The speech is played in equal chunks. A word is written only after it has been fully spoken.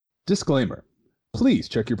Disclaimer. Please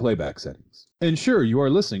check your playback settings. Ensure you are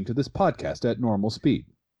listening to this podcast at normal speed.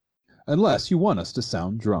 Unless you want us to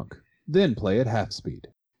sound drunk. Then play at half speed.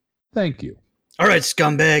 Thank you. All right,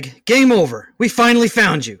 scumbag. Game over. We finally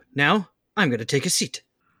found you. Now, I'm going to take a seat.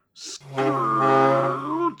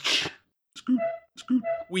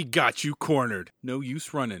 We got you cornered. No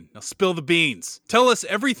use running. Now spill the beans. Tell us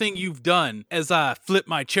everything you've done as I flip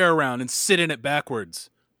my chair around and sit in it backwards.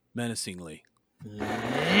 Menacingly.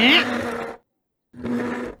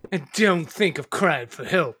 And don't think of crying for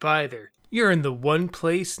help either. You're in the one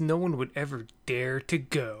place no one would ever dare to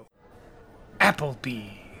go.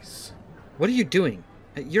 Applebee's. What are you doing?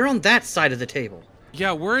 You're on that side of the table.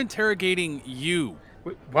 Yeah, we're interrogating you.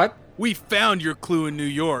 Wait, what? We found your clue in New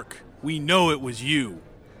York. We know it was you,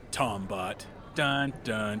 Tombot. Dun,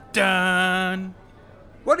 dun, dun.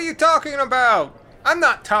 What are you talking about? I'm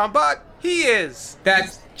not Tombot. He is.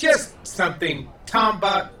 That's just something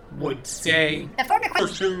Tombot would say. The former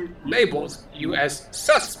person labels you as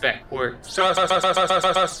suspect, or sus,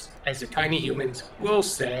 as the tiny humans will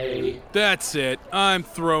say. That's it. I'm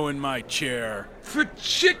throwing my chair. For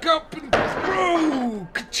chick up and throw.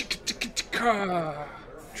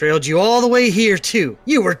 Trailed you all the way here, too.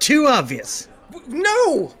 You were too obvious.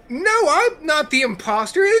 No, I'm not the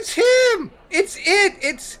imposter. It's him.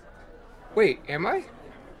 It's. Wait, am I?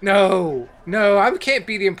 No, I can't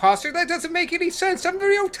be the imposter. That doesn't make any sense. I'm the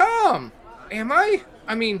real Tom. Am I?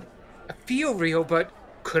 I mean, I feel real, but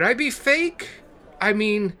could I be fake? I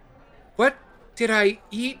mean, what did I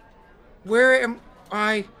eat? Where am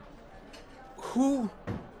I? Who?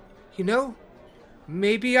 You know,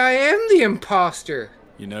 maybe I am the imposter.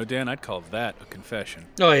 You know, Dan, I'd call that a confession.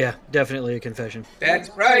 Oh, yeah, definitely a confession. That's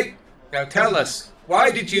right. Now tell us,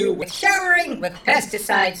 why did you... with showering with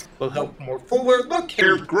pesticides will help more fuller look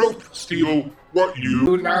Hair here. growth steal what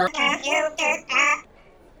you...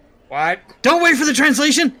 What? Don't wait for the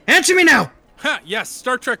translation! Answer me now! Ha! Yes,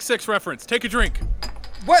 Star Trek 6 reference. Take a drink.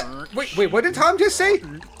 What? Wait, what did Tom just say?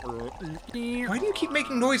 Why do you keep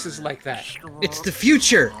making noises like that? It's the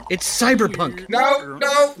future. It's cyberpunk.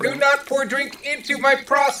 No, do not pour drink into my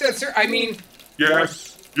processor. I mean,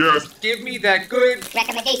 Yes. give me that good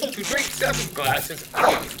recommendation. to drink 7 glasses.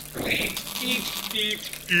 Eat.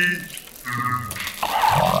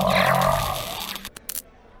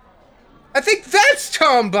 I think that's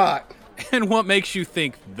Tombot. And what makes you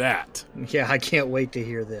think that? Yeah, I can't wait to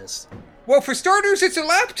hear this. Well, for starters, it's a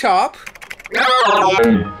laptop.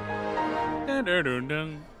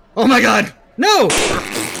 Dun-dun-dun-dun. Oh my god! No!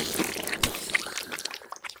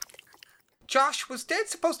 Josh, was Dad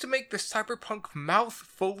supposed to make the cyberpunk mouth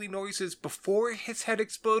Foley noises before his head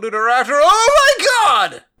exploded or after? Oh my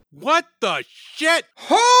god! What the shit?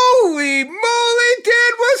 Holy moly,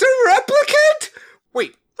 Dad was a replicant?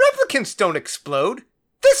 Wait, replicants don't explode.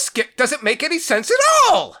 This skit doesn't make any sense at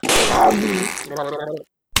all!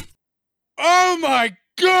 Oh my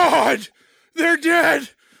god! They're dead!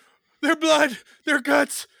 Their blood, their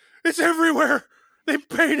guts, it's everywhere! They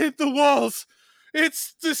painted the walls!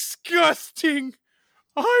 It's disgusting!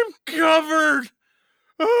 I'm covered!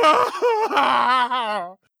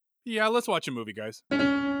 Yeah, let's watch a movie, guys.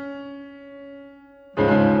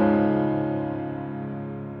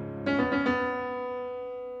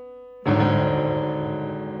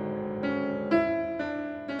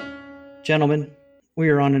 Gentlemen, we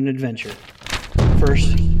are on an adventure.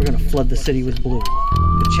 First, we're going to flood the city with blue,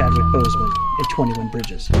 with Chadwick Boseman and 21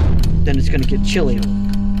 Bridges. Then it's going to get chilly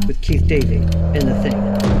with Keith David and The Thing.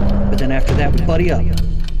 But then after that, we buddy up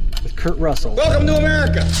with Kurt Russell. Welcome to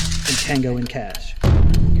America! And Tango and Cash.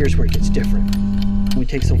 Here's where it gets different. We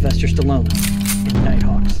take Sylvester Stallone and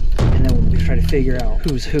Nighthawks, and then we try to figure out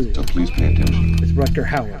who's who. So please pay attention. With Rutger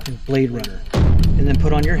Hauer and Blade Runner. And then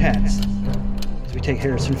put on your hats as we take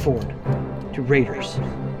Harrison Ford to Raiders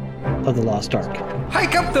of the Lost Ark.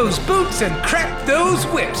 Hike up those boots and crack those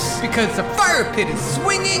whips, because the fire pit is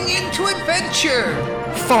swinging into adventure!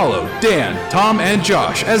 Follow Dan, Tom, and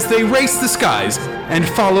Josh as they race the skies and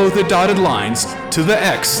follow the dotted lines to the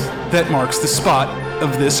X that marks the spot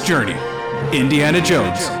of this journey. Indiana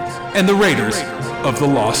Jones and the Raiders of the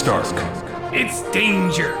Lost Ark. It's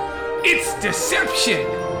danger! It's deception!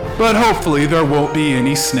 But hopefully there won't be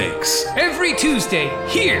any snakes. Every Tuesday,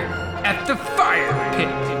 here at the Fire Pit.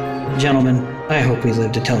 Gentlemen, I hope we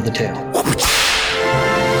live to tell the tale.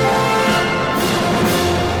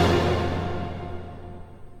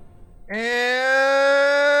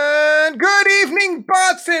 And good evening,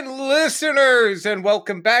 bots and listeners, and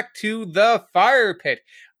welcome back to the Fire Pit.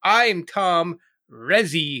 I'm Tom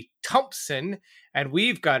Rezzy Thompson, and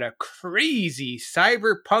we've got a crazy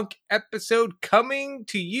cyberpunk episode coming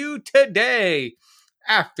to you today.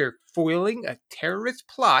 After foiling a terrorist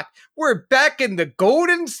plot, we're back in the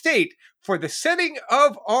Golden State for the setting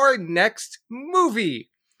of our next movie.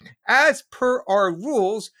 As per our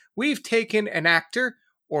rules, we've taken an actor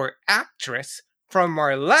or actress from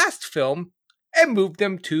our last film and moved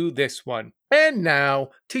them to this one. And now,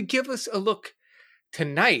 to give us a look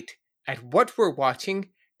tonight at what we're watching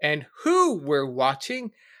and who we're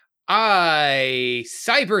watching, I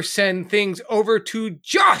cyber send things over to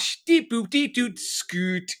Josh. Deep boop deep doot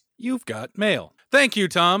scoot. You've got mail. Thank you,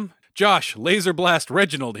 Tom. Josh, Laser Blast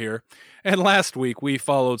Reginald here. And last week we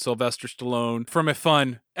followed Sylvester Stallone from a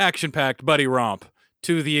fun, action-packed buddy romp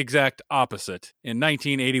to the exact opposite in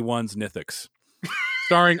 1981's Nithix.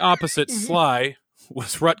 Starring opposite Sly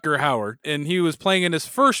was Rutger Hauer, and he was playing in his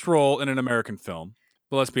first role in an American film.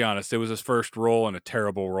 But let's be honest, it was his first role and a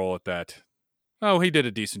terrible role at that. Oh, he did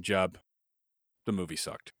a decent job. The movie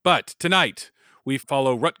sucked. But tonight, we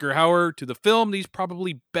follow Rutger Hauer to the film he's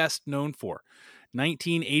probably best known for,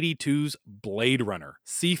 1982's Blade Runner,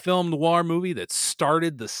 C-film noir movie that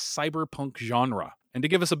started the cyberpunk genre. And to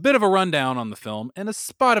give us a bit of a rundown on the film and a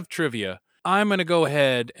spot of trivia, I'm going to go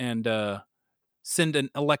ahead and send an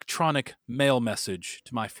electronic mail message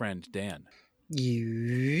to my friend Dan.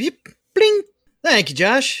 Yep. Bling. Thank you,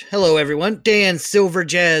 Josh. Hello, everyone. Dan Silver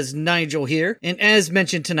Jazz Nigel here. And as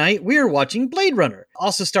mentioned tonight, we are watching Blade Runner,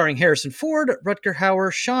 also starring Harrison Ford, Rutger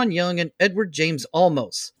Hauer, Sean Young, and Edward James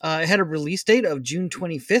Olmos. It had a release date of June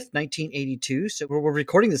 25th, 1982, so we're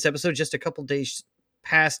recording this episode just a couple days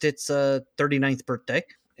past its 39th birthday.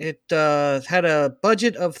 It had a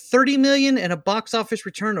budget of $30 million and a box office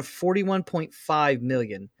return of $41.5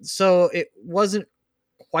 million. So it wasn't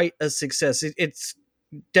quite a success. It's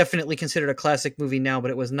definitely considered a classic movie now,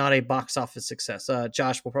 but it was not a box office success.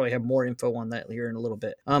 Josh will probably have more info on that here in a little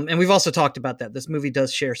bit. And we've also talked about that. This movie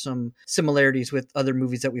does share some similarities with other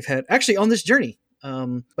movies that we've had actually on this journey.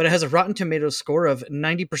 But it has a Rotten Tomatoes score of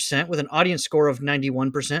 90% with an audience score of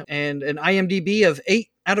 91% and an IMDb of 8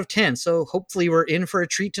 out of 10. So hopefully we're in for a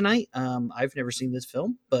treat tonight. I've never seen this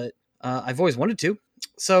film, but I've always wanted to.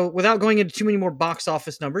 So without going into too many more box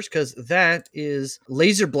office numbers, because that is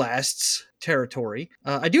Laser Blast's territory,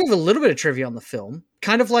 I do have a little bit of trivia on the film.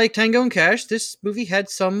 Kind of like Tango and Cash, this movie had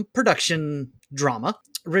some production drama.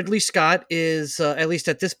 Ridley Scott is, at least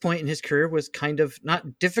at this point in his career, was kind of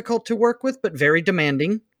not difficult to work with, but very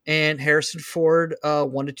demanding. And Harrison Ford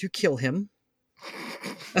wanted to kill him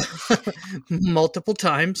multiple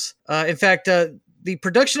times. In fact, the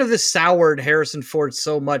production of this soured Harrison Ford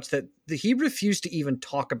so much that he refused to even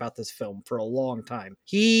talk about this film for a long time.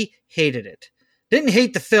 He hated it. Didn't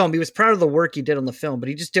hate the film. He was proud of the work he did on the film, but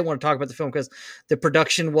he just didn't want to talk about the film because the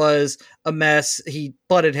production was a mess. He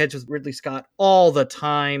butted heads with Ridley Scott all the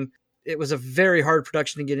time. It was a very hard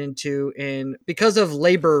production to get into. And because of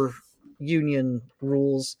labor union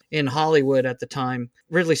rules in Hollywood at the time,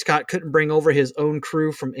 Ridley Scott couldn't bring over his own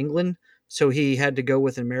crew from England. So he had to go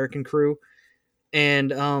with an American crew.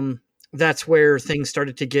 And that's where things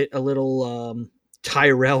started to get a little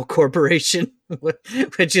Tyrell Corporation,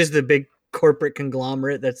 which is the big corporate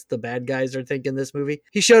conglomerate that's the bad guys are thinking this movie.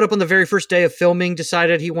 He showed up on the very first day of filming,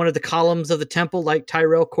 decided he wanted the columns of the temple like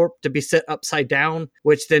Tyrell Corp to be set upside down,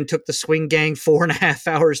 which then took the Swing Gang 4.5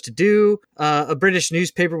 hours to do. A British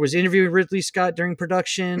newspaper was interviewing Ridley Scott during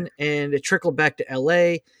production, and it trickled back to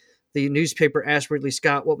LA. The newspaper asked Ridley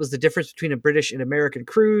Scott what was the difference between a British and American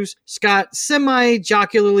crews. Scott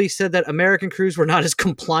semi-jocularly said that American crews were not as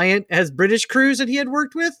compliant as British crews that he had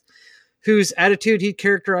worked with, whose attitude he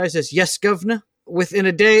characterized as yes, governor. Within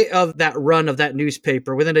a day of that run of that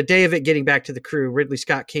newspaper, within a day of it getting back to the crew, Ridley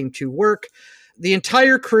Scott came to work. The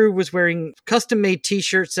entire crew was wearing custom-made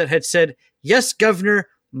T-shirts that had said, yes, governor,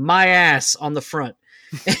 my ass on the front.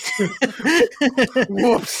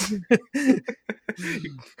 Whoops.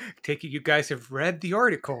 Take it you guys have read the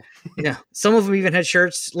article. Yeah. Some of them even had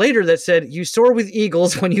shirts later that said, you soar with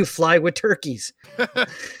eagles when you fly with turkeys.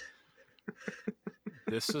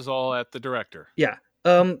 This is all at the director. Yeah.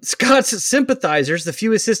 Scott's sympathizers, the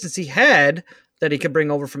few assistants he had that he could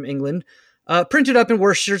bring over from England, printed up in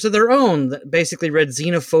wore shirts of their own that basically read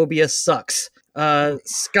xenophobia sucks.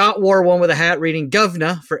 Scott wore one with a hat reading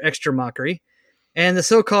governor for extra mockery. And the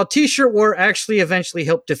so-called T-shirt war actually eventually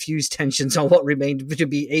helped diffuse tensions on what remained to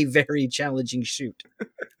be a very challenging shoot.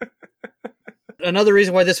 Another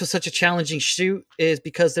reason why this was such a challenging shoot is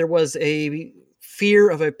because there was a fear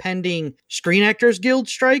of a pending Screen Actors Guild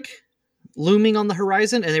strike looming on the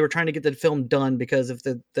horizon, and they were trying to get the film done because if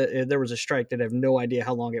there was a strike, they'd have no idea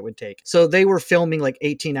how long it would take. So they were filming like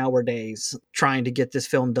 18-hour days trying to get this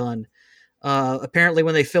film done. Apparently,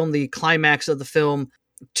 when they filmed the climax of the film,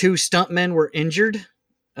 2 stuntmen were injured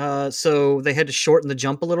So they had to shorten the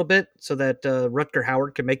jump a little bit so that Rutger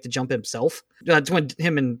Hauer could make the jump himself. That's when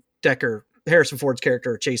him and Decker, Harrison Ford's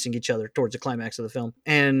character, are chasing each other towards the climax of the film.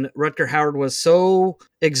 And Rutger Hauer was so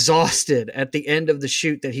exhausted at the end of the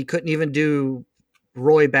shoot that he couldn't even do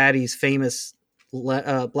Roy Batty's famous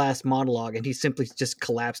last monologue, and he simply just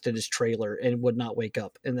collapsed in his trailer and would not wake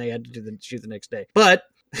up, and they had to do the shoot the next day. But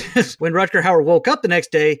when Rutger Hauer woke up the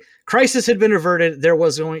next day, crisis had been averted. There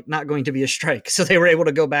was not going to be a strike, so they were able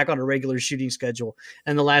to go back on a regular shooting schedule,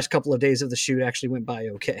 and the last couple of days of the shoot actually went by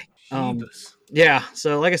okay. Yeah,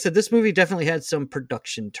 so like I said, this movie definitely had some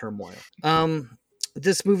production turmoil.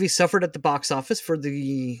 This movie suffered at the box office for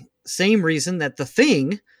the same reason that The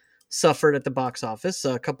Thing suffered at the box office.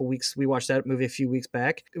 We watched that movie a few weeks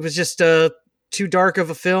back. It was just too dark of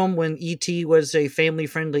a film when E.T. was a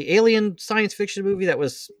family-friendly alien science fiction movie that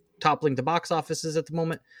was toppling the box offices at the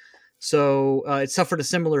moment. So it suffered a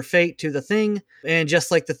similar fate to The Thing. And just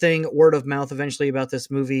like The Thing, word of mouth eventually about this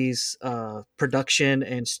movie's production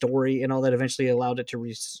and story and all that eventually allowed it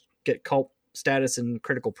to get cult status and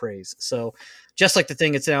critical praise. So just like The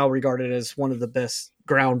Thing, it's now regarded as one of the best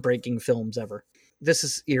groundbreaking films ever. This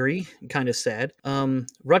is eerie and kind of sad. Rutger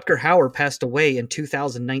Hauer passed away in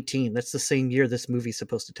 2019. That's the same year this movie's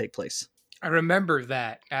supposed to take place. I remember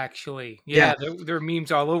that, actually. Yeah. There are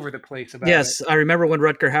memes all over the place about it. Yes, I remember when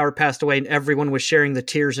Rutger Hauer passed away and everyone was sharing the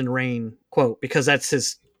Tears and Rain quote because that's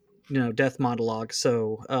his death monologue.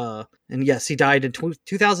 So, and yes, he died in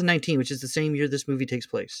 2019, which is the same year this movie takes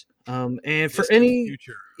place. And for any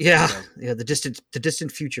future. The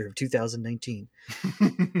distant future of 2019.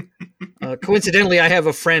 Coincidentally, I have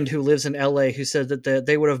a friend who lives in LA who said that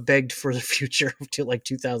they would have begged for the future to like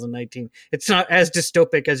 2019. It's not as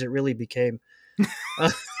dystopic as it really became.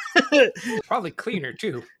 Probably cleaner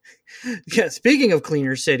too. Yeah. Speaking of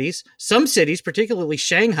cleaner cities, some cities, particularly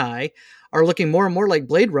Shanghai, are looking more and more like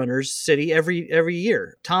Blade Runner's city every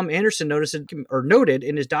year. Tom Anderson noted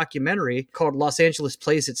in his documentary called Los Angeles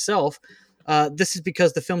Plays Itself. This is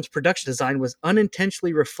because the film's production design was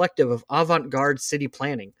unintentionally reflective of avant-garde city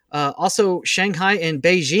planning. Also, Shanghai and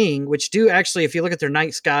Beijing, which do actually, if you look at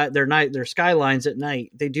their skylines at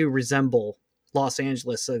night, they do resemble Los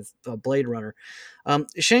Angeles of Blade Runner.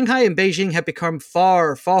 Shanghai and Beijing have become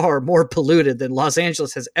far, far more polluted than Los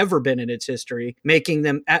Angeles has ever been in its history, making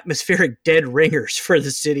them atmospheric dead ringers for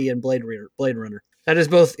the city and Blade Runner. That is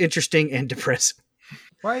both interesting and depressing.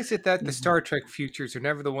 Why is it that the Star Trek futures are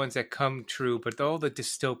never the ones that come true, but all the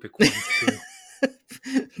dystopic ones do?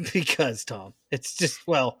 Because, Tom, it's just,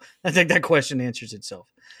 I think that question answers itself.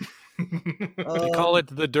 They call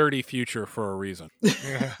it the dirty future for a reason.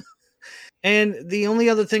 Yeah. And the only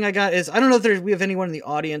other thing I got is, I don't know if we have anyone in the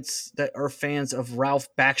audience that are fans of Ralph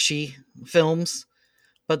Bakshi films,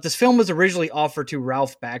 but this film was originally offered to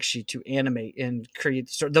Ralph Bakshi to animate and create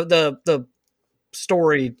the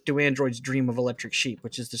story Do Androids Dream of Electric Sheep,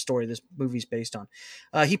 which is the story this movie's based on.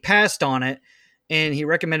 He passed on it, and he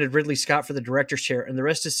recommended Ridley Scott for the director's chair, and the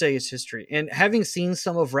rest to say is history. And having seen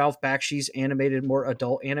some of Ralph Bakshi's more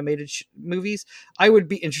adult animated movies, I would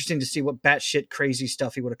be interested to see what batshit crazy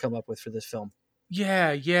stuff he would have come up with for this film.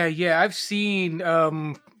 Yeah. I've seen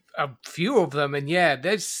a few of them, and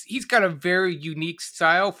he's got a very unique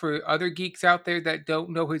style for other geeks out there that don't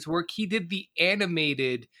know his work. He did the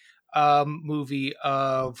animated movie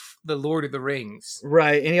of the Lord of the Rings,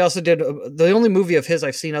 right? And he also did the only movie of his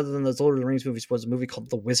I've seen other than those Lord of the Rings movies was a movie called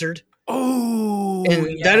The Wizard. Oh,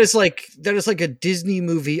 and that is like a Disney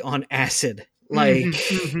movie on acid. Like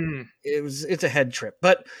it's a head trip,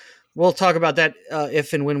 but we'll talk about that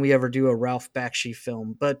if and when we ever do a Ralph Bakshi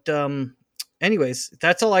film. But anyways,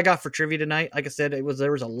 that's all I got for trivia tonight. Like I said, there was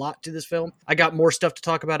a lot to this film. I got more stuff to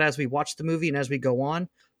talk about as we watch the movie and as we go on.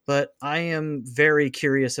 But I am very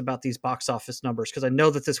curious about these box office numbers because I know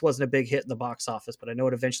that this wasn't a big hit in the box office, but I know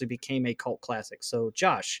it eventually became a cult classic. So,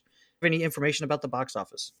 Josh, have any information about the box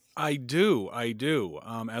office? I do.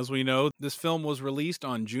 As we know, this film was released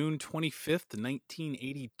on June 25th,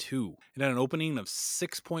 1982. It had an opening of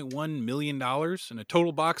 $6.1 million and a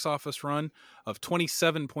total box office run of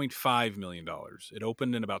 $27.5 million. It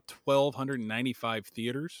opened in about 1,295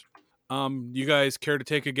 theaters. You guys care to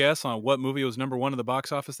take a guess on what movie was number one in the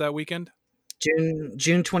box office that weekend? June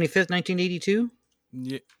 25th, 1982?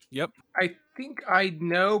 Yep. I think I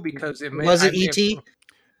know because it was it E.T.?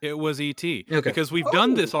 It was E.T. Okay. Because we've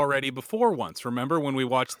done this already before once. Remember when we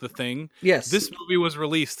watched The Thing? Yes. This movie was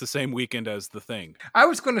released the same weekend as The Thing. I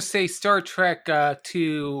was going to say Star Trek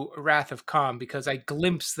to Wrath of Khan because I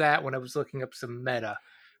glimpsed that when I was looking up some meta.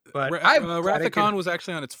 But Wrath of Khan was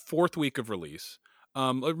actually on its fourth week of release.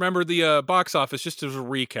 Remember the box office, just as a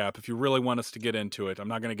recap, if you really want us to get into it. I'm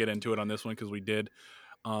not going to get into it on this one because we did.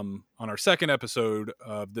 on our second episode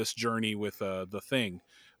of this journey with The Thing.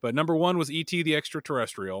 But number 1 was E.T. the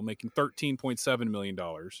Extraterrestrial, making $13.7 million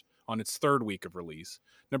on its third week of release.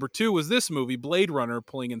 Number 2 was this movie, Blade Runner,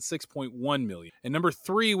 pulling in $6.1 million. And number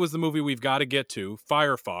 3 was the movie we've got to get to,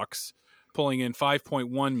 Firefox, pulling in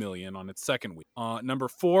 $5.1 million on its second week. Number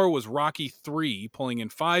 4 was Rocky 3, pulling in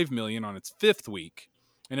 $5 million on its fifth week.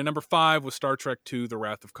 And at number 5 was Star Trek II, The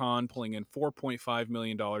Wrath of Khan, pulling in $4.5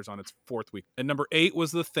 million on its fourth week. And number 8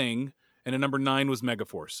 was The Thing. And at number 9 was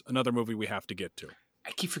Megaforce, another movie we have to get to. I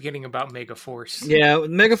keep forgetting about Megaforce. Yeah,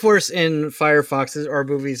 Megaforce and Firefox are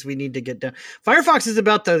movies we need to get done. Firefox is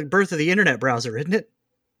about the birth of the internet browser, isn't it?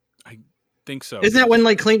 I think so. Isn't that when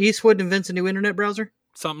like Clint Eastwood invents a new internet browser?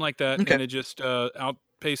 Something like that, Okay. and it just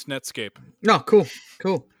outpaced Netscape. No, cool.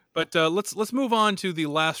 But let's move on to the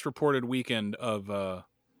last reported weekend of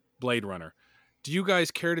Blade Runner. Do you guys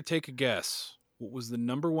care to take a guess? What was the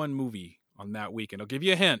number 1 movie on that weekend? I'll give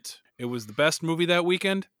you a hint. It was the best movie that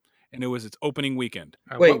weekend, and it was its opening weekend.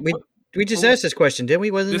 Wait, we just asked this question, didn't we?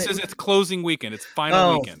 This is its closing weekend. It's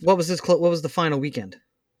final weekend. What was what was the final weekend?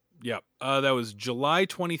 Yep. That was July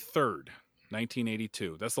 23rd,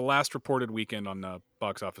 1982. That's the last reported weekend on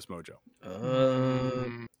Box Office Mojo.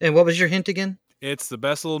 And what was your hint again? It's the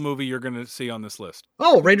best little movie you're going to see on this list.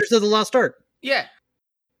 Oh, Raiders of the Lost Ark. Yeah.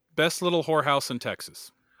 Best little whorehouse in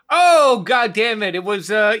Texas. Oh, God damn it. It was,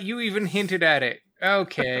 you even hinted at it.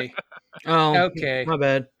 Okay. Okay. My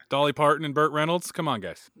bad. Dolly Parton and Burt Reynolds. Come on,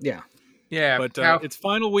 guys. Yeah. Yeah. But its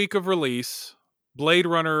final week of release, Blade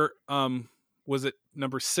Runner was at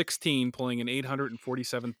number 16, pulling in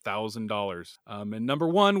 $847,000. And number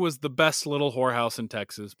 1 was The Best Little Whorehouse in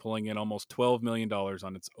Texas, pulling in almost $12 million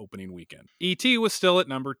on its opening weekend. E.T. was still at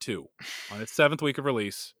number 2 on its 7th week of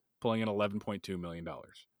release, pulling in $11.2 million.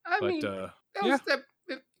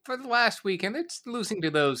 For the last weekend, it's losing to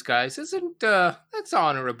those guys. That's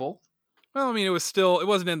honorable. Well, I mean, it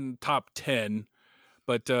wasn't in the top 10,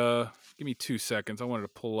 but give me 2 seconds. I wanted to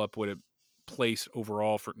pull up what it placed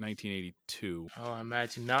overall for 1982. Oh, I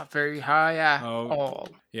imagine not very high at all.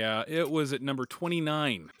 Yeah, it was at number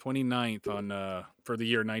 29th on for the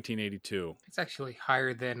year 1982. It's actually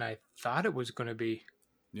higher than I thought it was going to be.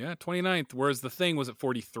 Yeah, 29th, whereas The Thing was at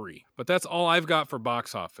 43. But that's all I've got for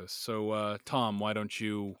box office. So, Tom, why don't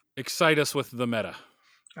you excite us with the meta?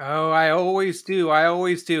 Oh, I always do.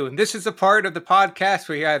 And this is a part of the podcast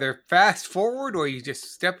where you either fast forward or you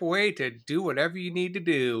just step away to do whatever you need to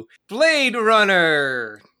do. Blade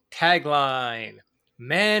Runner! Tagline: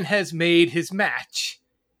 Man has made his match.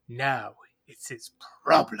 Now it's his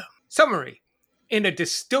problem. Summary: in a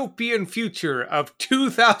dystopian future of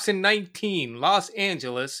 2019 Los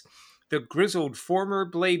Angeles, the grizzled former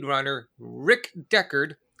Blade Runner Rick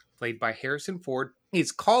Deckard, played by Harrison Ford,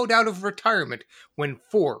 is called out of retirement when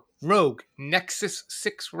 4 rogue Nexus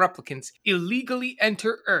 6 replicants illegally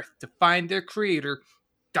enter Earth to find their creator,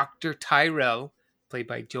 Dr. Tyrell, played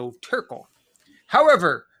by Joe Turkel.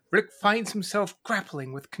 However, Rick finds himself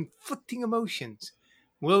grappling with conflicting emotions.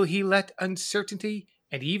 Will he let uncertainty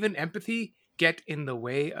and even empathy get in the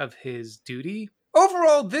way of his duty?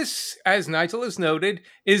 Overall, this, as Nigel has noted,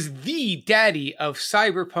 is the daddy of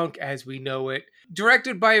cyberpunk as we know it,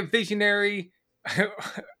 directed by a visionary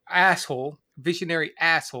asshole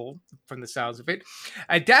from the sounds of it,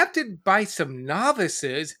 adapted by some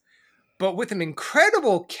novices, but with an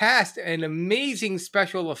incredible cast and amazing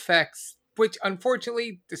special effects, which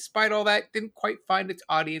unfortunately, despite all that, didn't quite find its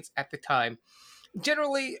audience at the time.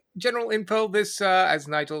 General info, this, as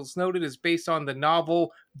Nigel's noted, is based on the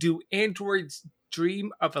novel Do Androids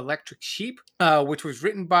Dream of Electric Sheep, which was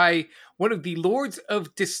written by one of the lords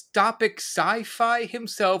of dystopic sci-fi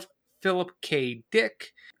himself, Philip K.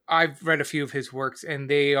 Dick. I've read a few of his works, and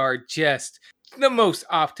they are just the most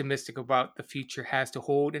optimistic about the future has to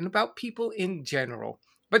hold and about people in general.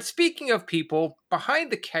 But speaking of people,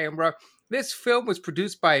 behind the camera, this film was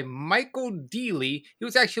produced by Michael Dealey. He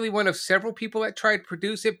was actually one of several people that tried to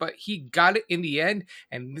produce it, but he got it in the end.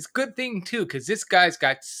 And it's a good thing, too, because this guy's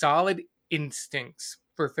got solid instincts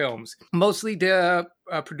for films. Mostly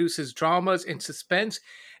produces dramas and suspense.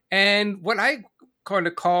 And what I kind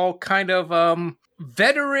of call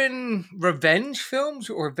veteran revenge films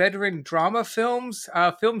or veteran drama films.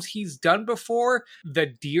 Films he's done before. The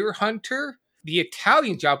Deer Hunter. The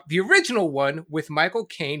Italian Job, the original one with Michael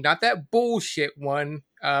Caine, not that bullshit one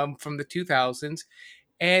from the 2000s,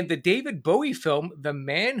 and the David Bowie film, The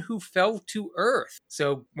Man Who Fell to Earth.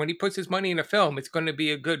 So when he puts his money in a film, it's going to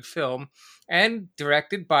be a good film. And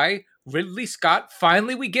directed by Ridley Scott.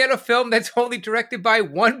 Finally, we get a film that's only directed by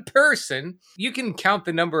one person. You can count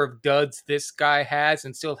the number of duds this guy has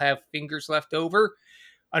and still have fingers left over.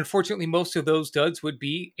 Unfortunately, most of those duds would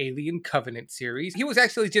be Alien Covenant series. He was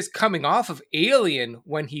actually just coming off of Alien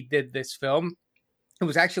when he did this film. He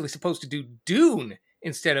was actually supposed to do Dune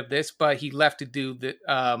instead of this, but he left to do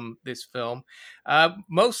this film.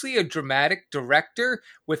 Mostly a dramatic director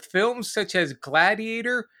with films such as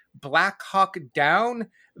Gladiator, Black Hawk Down,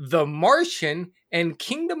 The Martian, and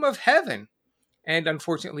Kingdom of Heaven. And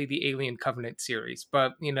unfortunately, the Alien Covenant series.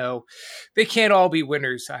 But, they can't all be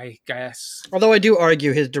winners, I guess. Although I do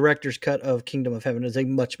argue his director's cut of Kingdom of Heaven is a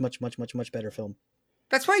much, much, much, much, much better film.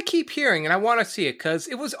 That's why I keep hearing, and I want to see it, because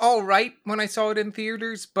it was all right when I saw it in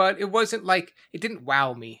theaters, but it wasn't like, it didn't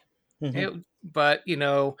wow me. But,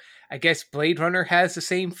 I guess Blade Runner has the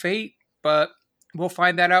same fate, but we'll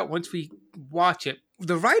find that out once we watch it.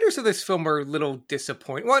 The writers of this film are a little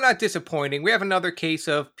disappointing. Well, not disappointing. We have another case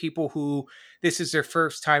of people who this is their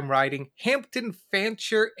first time writing. Hampton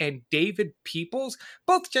Fancher and David Peoples,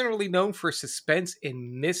 both generally known for suspense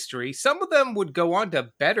and mystery. Some of them would go on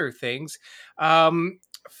to better things.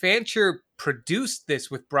 Fancher produced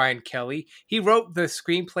this with Brian Kelly. He wrote the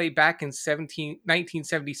screenplay back in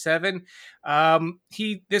 1977.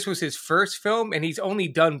 This was his first film, and he's only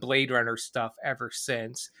done Blade Runner stuff ever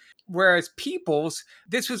since. Whereas Peoples,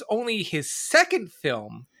 this was only his second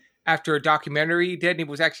film after a documentary he did, and he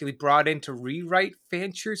was actually brought in to rewrite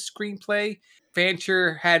Fancher's screenplay.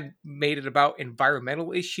 Fancher had made it about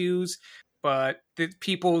environmental issues, but the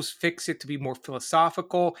Peoples fixed it to be more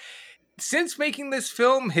philosophical. Since making this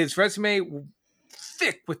film, his resume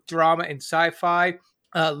thick with drama and sci-fi.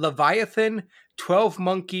 Leviathan, 12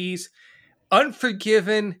 Monkeys,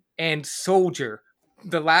 Unforgiven, and Soldier.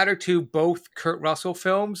 The latter two, both Kurt Russell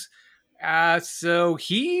films. So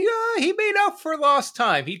he made up for lost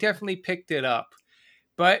time. He definitely picked it up.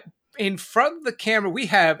 But in front of the camera, we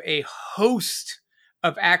have a host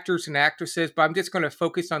of actors and actresses, but I'm just going to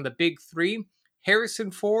focus on the big three. Harrison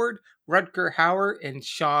Ford, Rutger Hauer, and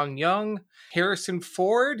Sean Young. Harrison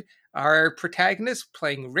Ford, our protagonist,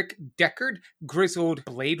 playing Rick Deckard, grizzled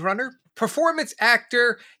Blade Runner. Performance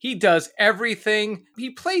actor, he does everything. He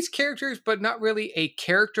plays characters, but not really a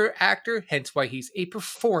character actor, hence why he's a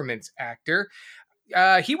performance actor.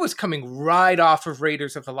 He was coming right off of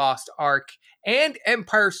Raiders of the Lost Ark and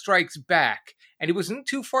Empire Strikes Back, and he wasn't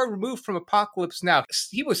too far removed from Apocalypse Now.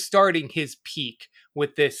 He was starting his peak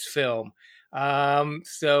with this film.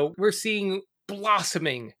 So we're seeing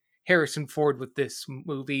blossoming Harrison Ford with this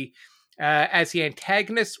movie. As the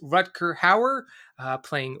antagonist, Rutger Hauer,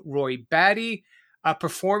 playing Roy Batty, a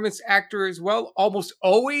performance actor as well, almost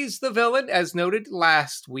always the villain, as noted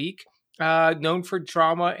last week, known for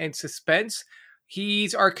drama and suspense.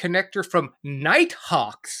 He's our connector from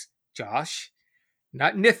Nighthawks, Josh.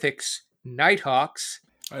 Not Mythics, Nighthawks.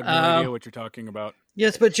 I have no idea what you're talking about.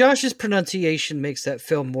 Yes, but Josh's pronunciation makes that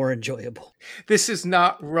film more enjoyable. This is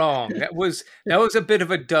not wrong. That was a bit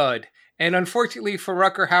of a dud. And unfortunately for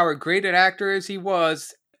Rutger Hauer, great an actor as he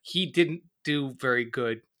was, he didn't do very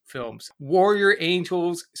good films. Warrior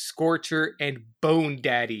Angels, Scorcher, and Bone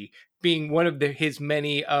Daddy being one of his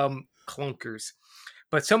many clunkers.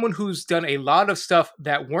 But someone who's done a lot of stuff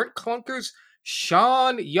that weren't clunkers,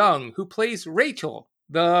 Sean Young, who plays Rachel,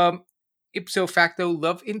 the ipso facto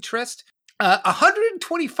love interest.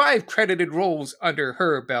 125 credited roles under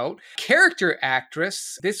her belt. Character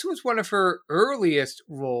actress, this was one of her earliest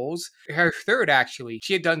roles, her third actually.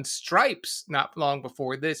 She had done Stripes not long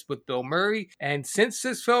before this with Bill Murray, and since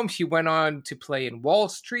this film she went on to play in Wall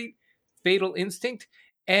Street, Fatal Instinct,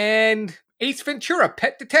 and Ace Ventura,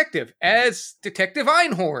 Pet Detective, as Detective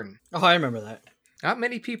Einhorn. Oh, I remember that. Not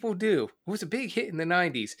many people do. It was a big hit in the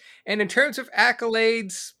 90s. And in terms of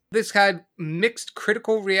accolades, this had mixed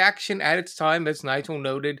critical reaction at its time, as Nigel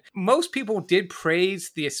noted. Most people did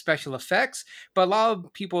praise the special effects, but a lot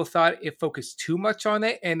of people thought it focused too much on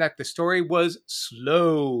it and that the story was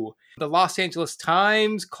slow. The Los Angeles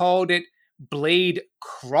Times called it Blade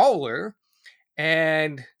Crawler,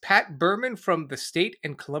 and Pat Berman from the State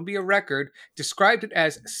and Columbia Record described it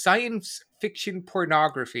as science fiction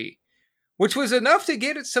pornography, which was enough to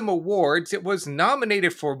get it some awards. It was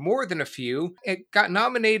nominated for more than a few. It got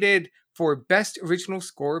nominated for Best Original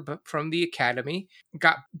Score from the Academy,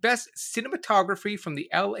 got Best Cinematography from the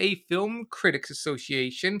LA Film Critics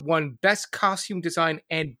Association, won Best Costume Design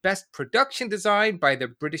and Best Production Design by the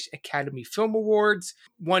British Academy Film Awards,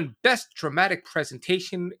 won Best Dramatic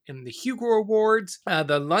Presentation in the Hugo Awards.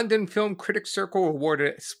 The London Film Critics Circle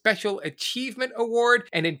awarded a Special Achievement Award,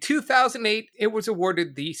 and in 2008, it was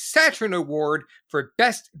awarded the Saturn Award for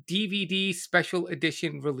Best DVD Special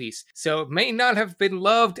Edition Release. So it may not have been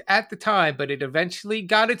loved at the time, but it eventually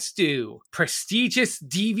got its due. Prestigious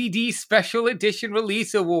DVD Special Edition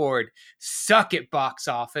Release Award. Suck it, box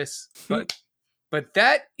office. But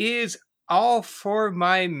that is all for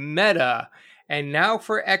my meta. And now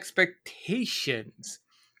for expectations.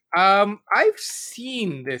 I've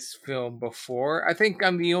seen this film before. I think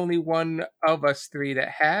I'm the only one of us three that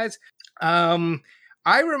has. I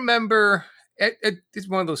remember it's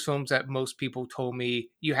one of those films that most people told me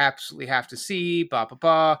you absolutely have to see, blah, blah,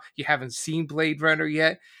 blah. You haven't seen Blade Runner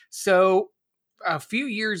yet. So a few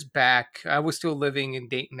years back, I was still living in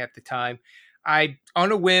Dayton at the time. I,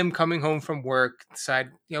 on a whim, coming home from work,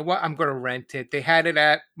 decided, you know what, I'm going to rent it. They had it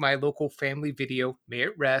at my local Family Video, may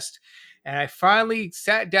it rest. And I finally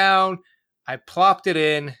sat down, I plopped it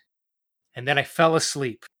in, and then I fell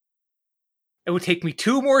asleep. It would take me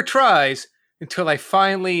 2 more tries until I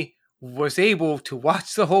finally was able to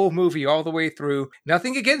watch the whole movie all the way through.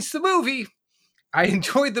 Nothing against the movie. I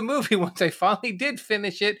enjoyed the movie once I finally did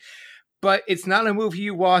finish it, but it's not a movie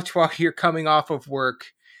you watch while you're coming off of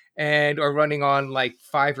work and are running on like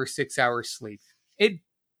 5 or 6 hours sleep. It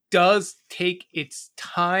does take its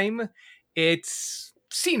time. It's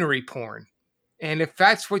scenery porn. And if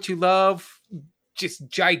that's what you love, just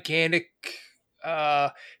gigantic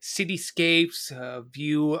cityscapes,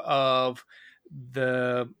 view of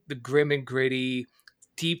the grim and gritty,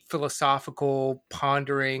 deep philosophical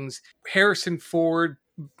ponderings, Harrison Ford,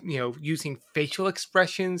 you know, using facial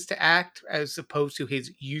expressions to act as opposed to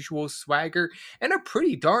his usual swagger, and a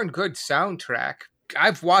pretty darn good soundtrack.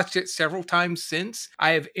 I've watched it several times since.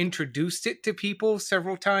 I have introduced it to people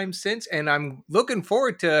several times since, and I'm looking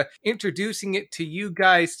forward to introducing it to you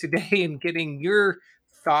guys today and getting your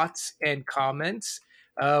thoughts and comments,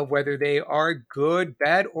 whether they are good,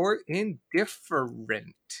 bad, or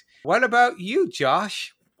indifferent. What about you,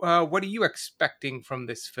 Josh? What are you expecting from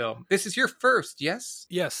this film? This is your first, yes?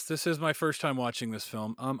 Yes, this is my first time watching this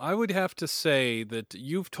film. I would have to say that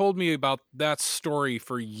you've told me about that story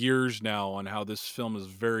for years now on how this film is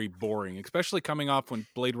very boring, especially coming off when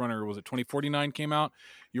Blade Runner, was it 2049 came out?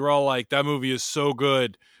 You were all like, that movie is so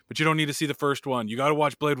good, but you don't need to see the first one. You got to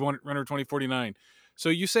watch Blade Runner 2049. So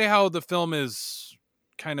you say how the film is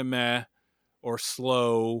kind of meh or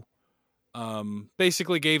slow.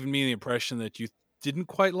 Basically gave me the impression that you didn't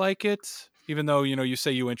quite like it, even though, you know, you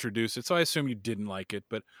say you introduced it. So I assume you didn't like it,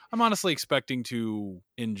 but I'm honestly expecting to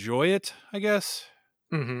enjoy it, I guess.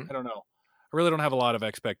 Mm-hmm. I don't know. I really don't have a lot of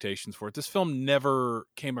expectations for it. This film never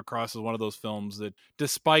came across as one of those films that,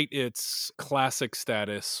 despite its classic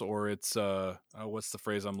status or its, what's the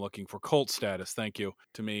phrase I'm looking for? Cult status. Thank you.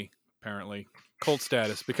 To me, apparently. Cult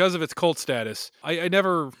status. Because of its cult status, I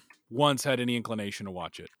never once had any inclination to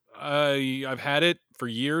watch it. I've had it for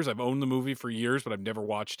years. I've owned the movie for years, but I've never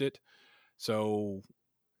watched it. So,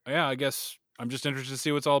 yeah, I guess I'm just interested to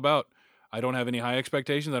see what it's all about. I don't have any high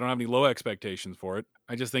expectations. I don't have any low expectations for it.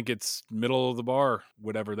 I just think it's middle of the bar,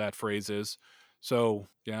 whatever that phrase is. So,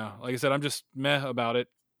 yeah, like I said, I'm just meh about it.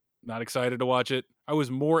 Not excited to watch it. I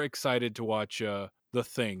was more excited to watch The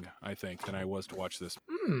Thing, I think, than I was to watch this.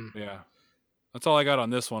 Yeah. That's all I got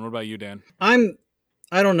on this one. What about you, Dan? I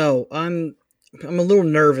don't know. I'm a little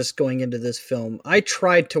nervous going into this film. I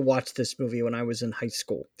tried to watch this movie when I was in high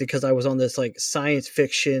school because I was on this like science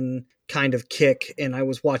fiction kind of kick, and I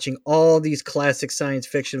was watching all these classic science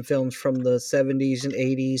fiction films from the 70s and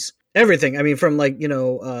 80s. Everything. I mean, from like, you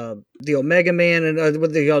know, the Omega Man and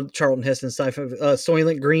what they call Charlton Heston sci-fi,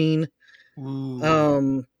 Soylent Green.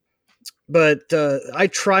 Ooh. But I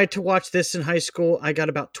tried to watch this in high school. I got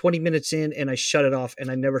about 20 minutes in and I shut it off and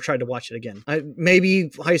I never tried to watch it again. Maybe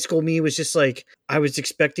high school me was just like, I was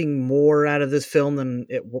expecting more out of this film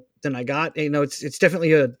than I got. You know, it's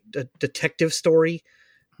definitely a detective story,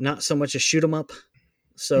 not so much a shoot 'em up.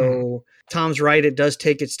 So Tom's right. It does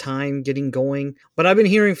take its time getting going, but I've been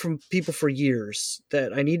hearing from people for years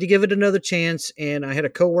that I need to give it another chance. And I had a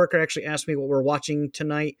coworker actually ask me what we're watching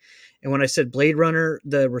tonight. And when I said Blade Runner,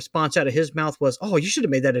 the response out of his mouth was, "Oh, you should have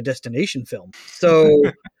made that a destination film."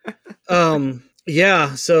 So,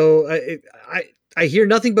 yeah. So I hear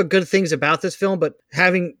nothing but good things about this film, but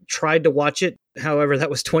having tried to watch it, however, that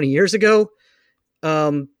was 20 years ago.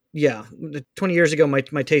 Yeah, 20 years ago,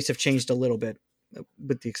 my tastes have changed a little bit,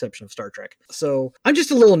 with the exception of Star Trek. So I'm just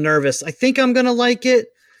a little nervous. I think I'm going to like it,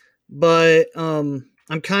 but I'm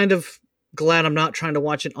kind of glad I'm not trying to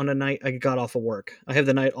watch it on a night I got off of work. I have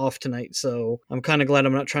the night off tonight, so I'm kind of glad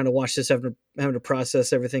I'm not trying to watch this having to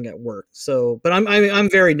process everything at work. So, but I'm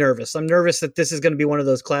very nervous. I'm nervous that this is going to be one of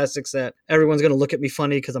those classics that everyone's going to look at me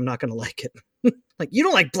funny because I'm not going to like it. Like, you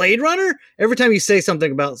don't like Blade Runner? Every time you say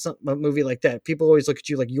something about a movie like that, people always look at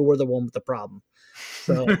you like you're the one with the problem.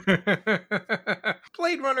 So,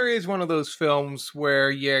 Blade Runner is one of those films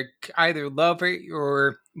where you either love it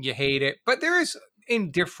or you hate it, but there is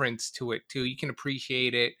indifference to it too. You can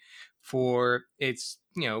appreciate it for its,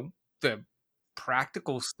 the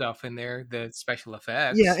practical stuff in there, the special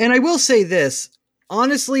effects. yeah, and I will say this.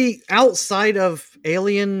 Honestly, outside of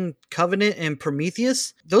Alien Covenant and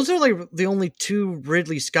Prometheus, those are like the only two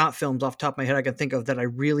Ridley Scott films off the top of my head I can think of that I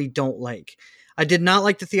really don't like. I did not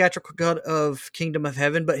like the theatrical cut of Kingdom of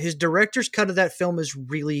Heaven, but his director's cut of that film is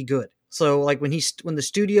really good. So like when the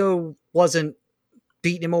studio wasn't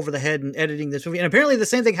beating him over the head and editing this movie, and apparently the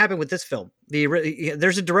same thing happened with this film.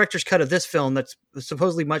 There's a director's cut of this film that's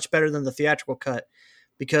supposedly much better than the theatrical cut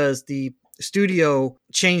because the studio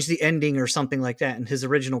changed the ending or something like that in his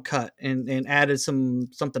original cut and added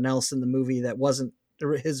something else in the movie that wasn't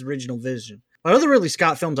his original vision. But other Ridley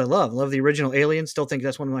Scott films I love the original Alien. Still think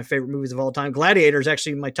that's one of my favorite movies of all time. Gladiator is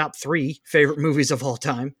actually my top 3 favorite movies of all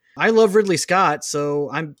time. I love Ridley Scott,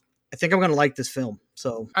 so I think I'm going to like this film.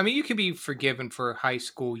 So, I mean, you can be forgiven for high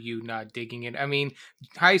school you not digging it. I mean,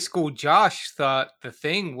 high school Josh thought The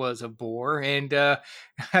Thing was a bore, and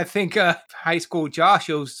I think high school Josh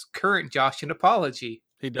owes current Josh an apology.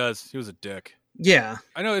 He does. He was a dick. Yeah.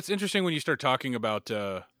 I know it's interesting when you start talking about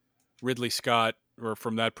Ridley Scott, or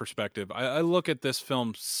from that perspective. I look at this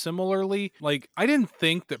film similarly. Like, I didn't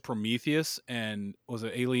think that Prometheus and was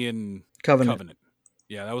it Alien Covenant.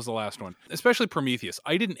 Yeah, that was the last one. Especially Prometheus.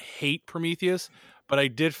 I didn't hate Prometheus, but I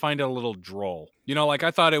did find it a little droll. Like,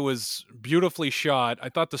 I thought it was beautifully shot. I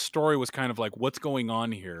thought the story was kind of like, what's going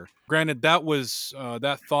on here? Granted, that was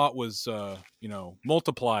that thought was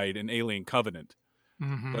multiplied in Alien Covenant.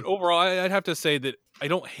 Mm-hmm. But overall, I'd have to say that I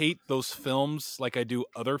don't hate those films like I do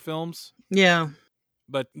other films. Yeah.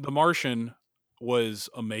 But The Martian was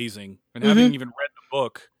amazing. And having even read the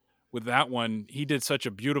book with that one, he did such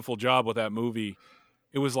a beautiful job with that movie.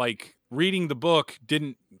 It was like reading the book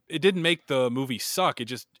didn't make the movie suck. It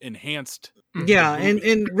just enhanced. Yeah,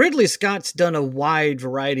 and Ridley Scott's done a wide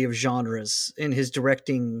variety of genres in his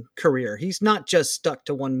directing career. He's not just stuck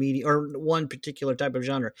to one media or one particular type of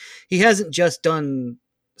genre. He hasn't just done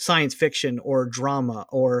science fiction or drama,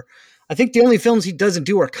 or I think the only films he doesn't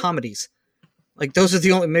do are comedies. Like, those are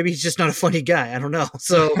the only, maybe he's just not a funny guy. I don't know.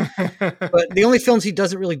 So, but the only films he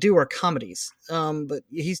doesn't really do are comedies. But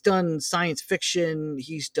he's done science fiction.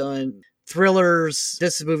 He's done thrillers.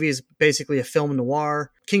 This movie is basically a film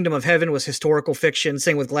noir. Kingdom of Heaven was historical fiction.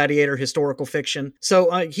 Same with Gladiator, historical fiction. So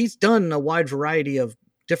he's done a wide variety of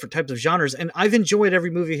different types of genres. And I've enjoyed every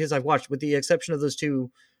movie of his I've watched, with the exception of those two,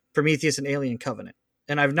 Prometheus and Alien Covenant.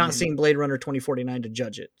 And I've not seen Blade Runner 2049 to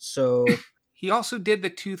judge it. So... He also did the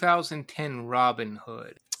 2010 Robin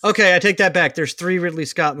Hood. Okay, I take that back. There's 3 Ridley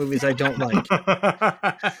Scott movies I don't like.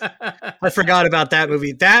 I forgot about that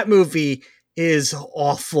movie. That movie is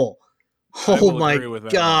awful. Oh my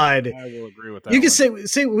God. I will agree with that. You can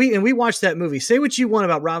say we watched that movie. Say what you want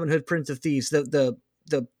about Robin Hood, Prince of Thieves. The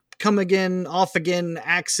come again, off again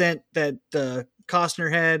accent that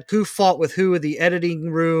Costner had. Who fought with who in the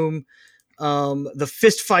editing room. The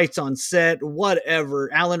fist fights on set,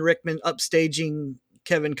 whatever. Alan Rickman upstaging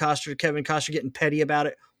Kevin Costner getting petty about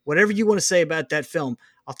it. Whatever you want to say about that film,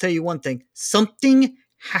 I'll tell you one thing. Something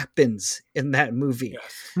happens in that movie.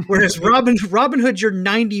 Yes. Whereas Robin Hood, you're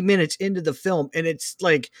 90 minutes into the film, and it's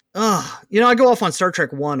like, I go off on Star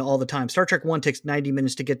Trek 1 all the time. Star Trek 1 takes 90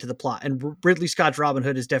 minutes to get to the plot, and Ridley Scott's Robin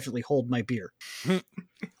Hood is definitely hold my beer.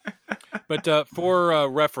 But for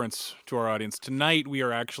reference to our audience, tonight we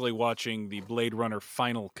are actually watching the Blade Runner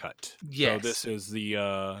Final Cut. Yes. So this is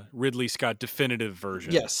the Ridley Scott definitive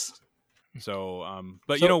version. Yes. So,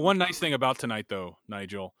 one nice thing about tonight, though,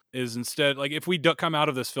 Nigel, is instead, like, if we come out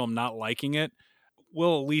of this film not liking it,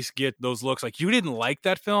 we'll at least get those looks like, you didn't like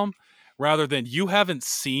that film, rather than you haven't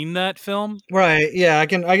seen that film. Right, yeah, I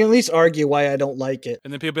can at least argue why I don't like it.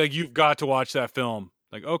 And then people be like, you've got to watch that film.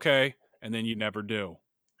 Like, okay, and then you never do.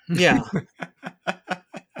 Yeah.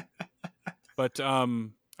 But I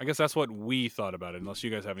guess that's what we thought about it, unless you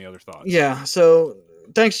guys have any other thoughts. Yeah, so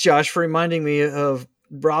thanks, Josh, for reminding me of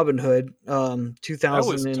Robin Hood, 2000. That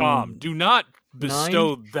was Tom. Do not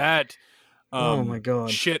bestow that oh my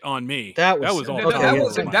God. Shit on me. That was all okay,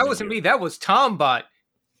 that wasn't me. That was Tom Bot.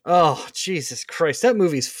 Oh, Jesus Christ. That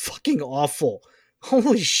movie's fucking awful.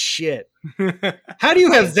 Holy shit. How do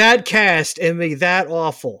you have that cast and be that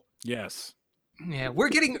awful? Yes. Yeah, we're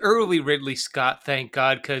getting early Ridley Scott, thank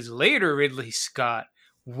God, because later Ridley Scott,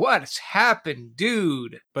 what's happened,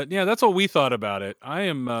 dude? But yeah, that's what we thought about it. I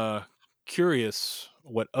am curious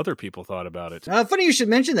what other people thought about it. Funny you should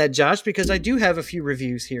mention that, Josh, because I do have a few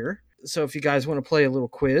reviews here. So if you guys want to play a little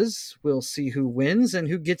quiz, we'll see who wins and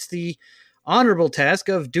who gets the honorable task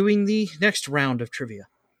of doing the next round of trivia.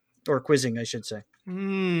 Or quizzing, I should say.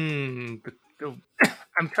 I'm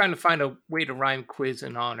trying to find a way to rhyme quiz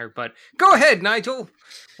and honor, but go ahead, Nigel.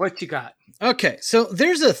 What you got? Okay, so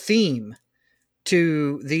there's a theme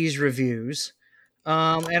to these reviews.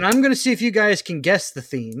 And I'm going to see if you guys can guess the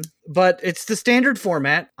theme, but it's the standard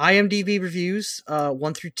format. IMDb reviews,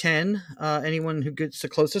 1 through 10. Anyone who gets the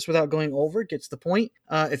closest without going over gets the point.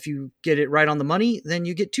 If you get it right on the money, then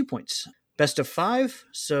you get 2 points. Best of 5.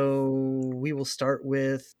 So we will start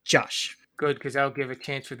with Josh. Good, because I'll give a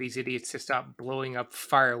chance for these idiots to stop blowing up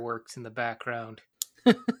fireworks in the background.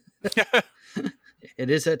 It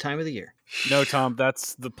is that time of the year. No, Tom,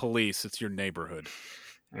 that's the police. It's your neighborhood.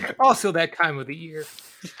 Also that time of the year.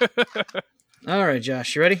 All right,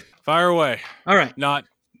 Josh, you ready? Fire away. All right. Not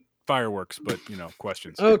fireworks, but,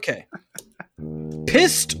 questions. Okay.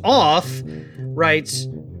 Pissed Off writes,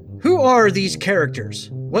 who are these characters?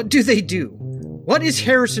 What do they do? What is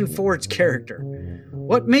Harrison Ford's character?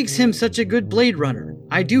 What makes him such a good Blade Runner?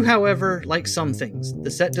 I do, however, like some things.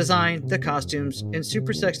 The set design, the costumes, and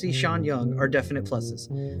super sexy Sean Young are definite pluses.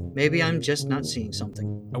 Maybe I'm just not seeing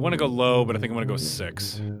something. I want to go low, but I think I'm going to go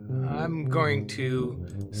 6. I'm going to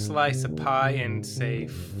slice a pie and say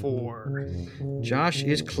 4. Josh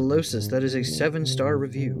is closest. That is a 7-star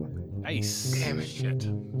review. Nice. Damn it. Shit.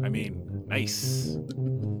 I mean, nice.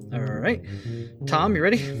 All right. Tom, you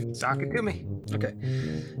ready? Sock it to me. Okay.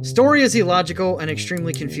 Story is illogical and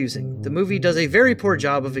extremely confusing. The movie does a very poor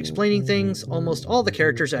job of explaining things. Almost all the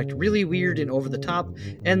characters act really weird and over the top,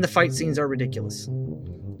 and the fight scenes are ridiculous.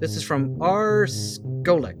 This is from R.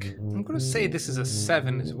 Skolek. I'm going to say this is a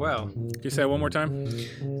 7 as well. Can you say it one more time?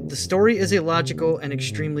 The story is illogical and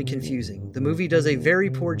extremely confusing. The movie does a very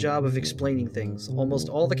poor job of explaining things. Almost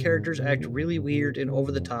all the characters act really weird and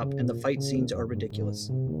over the top, and the fight scenes are ridiculous.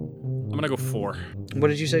 I'm going to go 4. What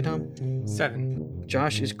did you say, Tom? 7.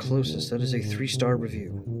 Josh is closest. That is a 3-star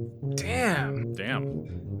review. Damn.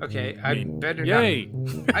 Okay, I better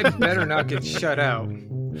not get shut out.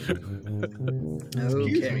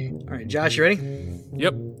 Okay. All right, Josh, you ready?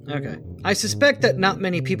 Yep. Okay. I suspect that not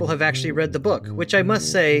many people have actually read the book, which I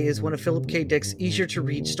must say is one of Philip K. Dick's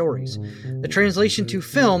easier-to-read stories. The translation to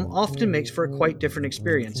film often makes for a quite different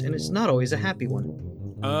experience, and it's not always a happy one.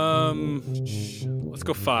 Let's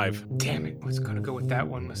go 5. Damn it, I was going to go with that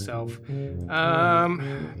one myself. I'm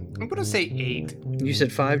going to say 8. You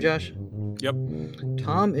said 5, Josh? Yep.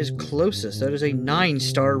 Tom is closest. That is a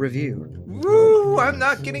 9-star review. Woo! I'm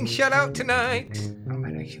not getting shut out tonight. I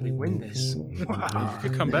might actually win this. You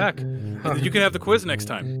could come back. You can have the quiz next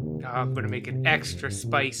time. I'm going to make it extra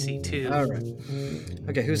spicy, too. All right.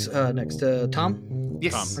 Okay, who's next? Tom?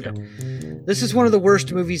 Yes. Tom, Okay. This is one of the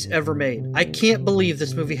worst movies ever made. I can't believe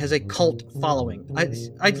this movie has a cult following.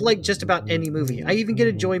 I like just about any movie. I even get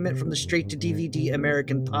enjoyment from the straight-to-DVD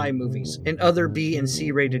American Pie movies and other B and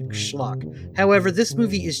C rated schlock. However, this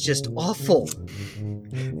movie is just awful.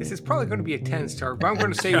 This is probably going to be a 10-star, but I'm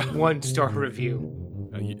going to say 1-star review.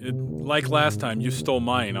 Like last time, you stole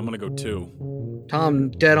mine. I'm going to go 2. Tom,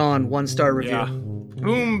 dead on, 1-star review. Yeah.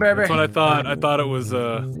 Boom, baby. That's what I thought. I thought it was,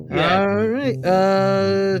 Yeah. All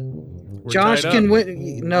right. Josh can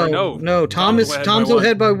win. No. Tom's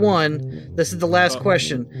ahead by 1. This is the last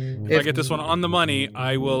question. If I get this one on the money,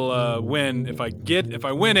 I will win. If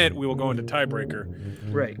I win it, we will go into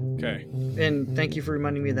tiebreaker. Right. Okay. And thank you for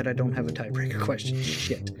reminding me that I don't have a tiebreaker question.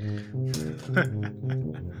 Shit.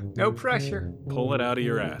 No pressure. Pull it out of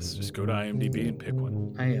your ass. Just go to IMDb and pick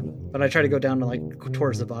one. I am, but I try to go down to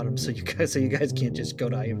towards the bottom, so you guys can't just go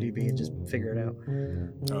to IMDb and just figure it out.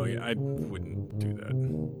 Oh yeah, I wouldn't do that.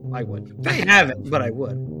 I would. I haven't, but I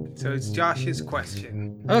would. So it's Josh's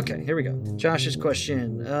question. Okay, here we go. Josh's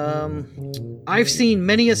question. I've seen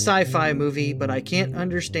many a sci-fi movie, but I can't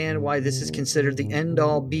understand why this is considered the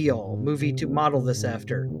end-all be-all movie to model it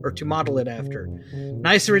after.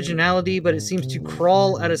 Nice originality, but it seems to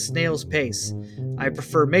crawl at a snail's pace. I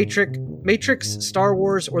prefer Matrix, Star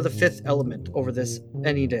Wars, or The Fifth Element over this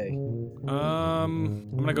any day.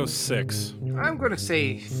 I'm gonna go 6. I'm going to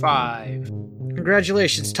say 5.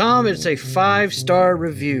 Congratulations, Tom. It's a 5-star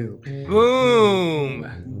review.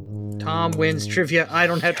 Boom. Tom wins trivia. I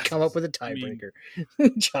don't have to come up with a tiebreaker.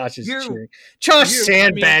 Josh is You- cheering. Josh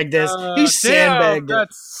sandbagged this. He sandbagged Damn, it. that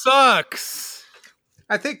sucks.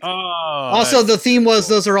 I think Also, the theme was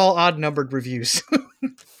those are all odd-numbered reviews.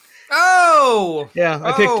 Oh! Yeah,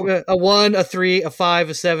 I picked a 1, a 3, a 5,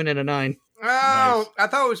 a 7, and a 9. Oh, Nice. I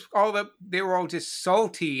thought it was all that they were all just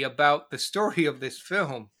salty about the story of this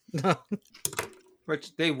film.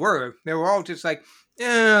 Which they were. They were all just like,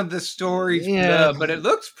 the story's blah, but it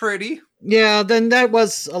looks pretty. Yeah, then that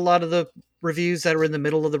was a lot of the reviews that were in the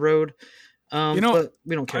middle of the road. But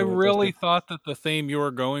we don't care. I about really those thought that the theme you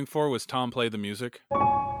were going for was Tom Play the Music.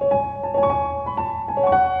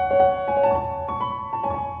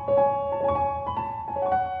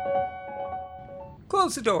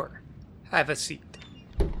 Close the door. Have a seat.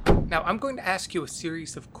 Now, I'm going to ask you a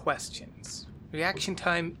series of questions. Reaction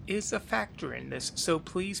time is a factor in this, so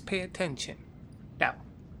please pay attention. Now,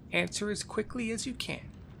 answer as quickly as you can.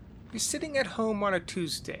 You're sitting at home on a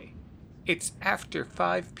Tuesday. It's after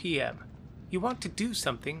 5 p.m. You want to do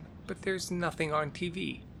something, but there's nothing on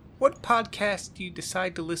TV. What podcast do you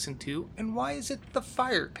decide to listen to, and why is it the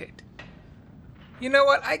Firepit? You know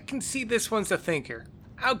what? I can see this one's a thinker.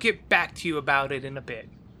 I'll get back to you about it in a bit.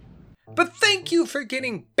 But thank you for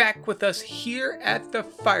getting back with us here at the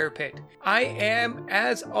Firepit. I am,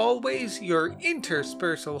 as always, your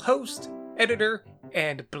interspersal host, editor,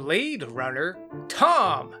 and Blade Runner,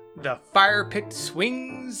 Tom. The Firepit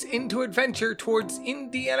swings into adventure towards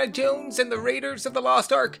Indiana Jones and the Raiders of the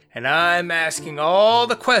Lost Ark, and I'm asking all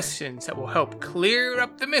the questions that will help clear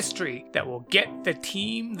up the mystery that will get the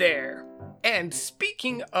team there. And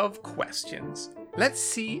speaking of questions, let's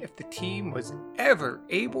see if the team was ever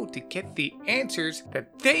able to get the answers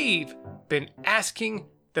that they've been asking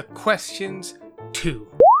the questions to.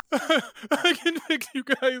 I can fix you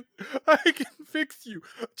guys. I can fix you.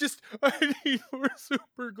 I need more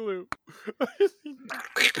super glue.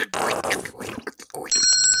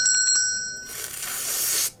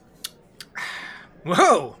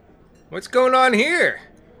 Whoa! What's going on here?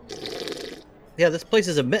 Yeah, this place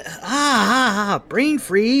is a brain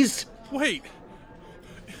freeze. Wait.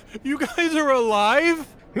 You guys are alive?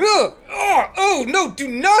 Ugh! Oh, no, do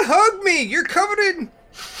not hug me! You're covered in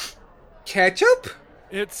ketchup?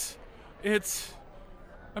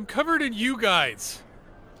 I'm covered in you guys.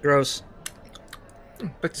 Gross.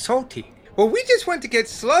 But salty. Well, we just went to get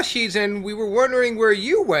slushies and we were wondering where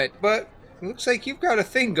you went, but looks like you've got a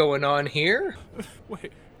thing going on here.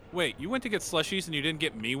 Wait, you went to get slushies and you didn't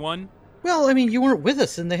get me one? Well, I mean, you weren't with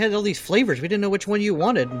us, and they had all these flavors. We didn't know which one you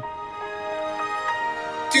wanted.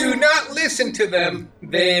 Do not listen to them.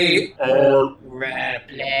 They Are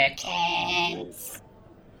Replicants.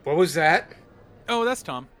 What was that? Oh, that's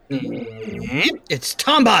Tom. It's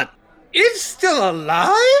Tombot. It's still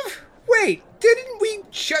alive? Wait, didn't we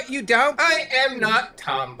shut you down? I am not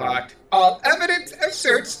Tombot. All evidence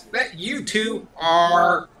asserts that you two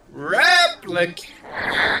are replic.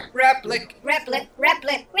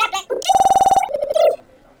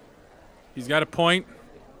 He's got a point,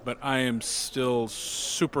 but I am still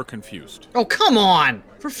super confused. Oh, come on!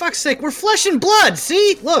 For fuck's sake, we're flesh and blood,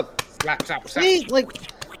 see? Look! Slap. See? Like...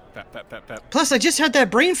 Pap. Plus, I just had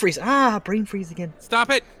that brain freeze. Brain freeze again. Stop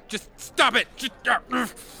it! Just stop it!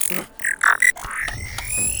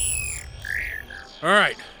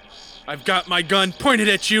 Alright. I've got my gun pointed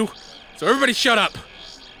at you, so everybody shut up.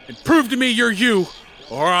 And prove to me you're you,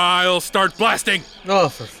 or I'll start blasting. Oh,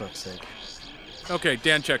 for fuck's sake. Okay,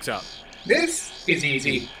 Dan checks out. This is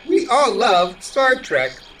easy. We all love Star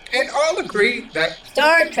Trek, and all agree that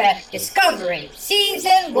Star Trek Discovery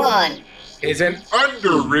Season 1 is an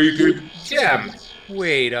underrated. gem.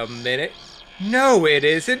 Wait a minute. No, it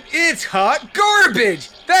isn't. It's hot garbage.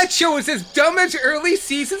 That show is as dumb as early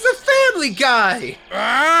seasons of Family Guy.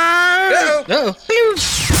 Ah! Uh-oh. Uh-oh.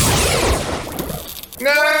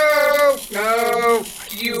 No,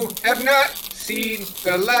 you have not seen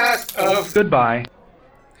the last of... Goodbye.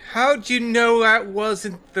 How'd you know that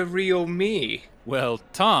wasn't the real me? Well,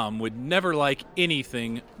 Tom would never like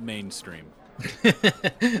anything mainstream.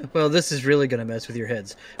 Well, this is really gonna mess with your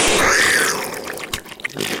heads.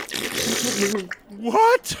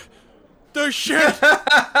 What? The shit?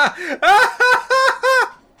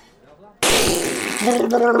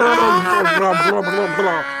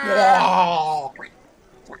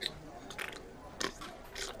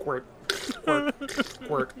 Squirt,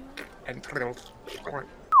 and squirt.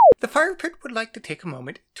 The Firepit would like to take a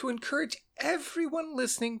moment to encourage everyone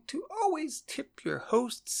listening to always tip your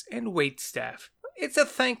hosts and waitstaff. It's a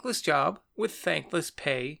thankless job with thankless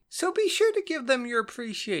pay, so be sure to give them your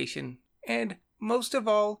appreciation and, most of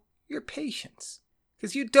all, your patience.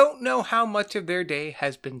 Because you don't know how much of their day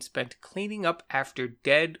has been spent cleaning up after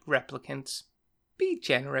dead replicants. Be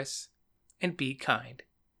generous and be kind.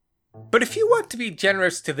 But if you want to be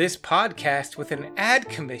generous to this podcast with an ad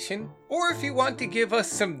commission, or if you want to give us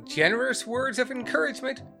some generous words of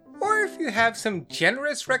encouragement, Or if you have some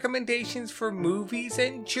generous recommendations for movies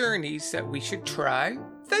and journeys that we should try,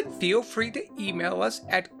 then feel free to email us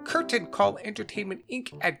at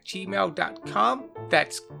curtaincallentertainmentinc@gmail.com.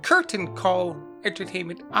 That's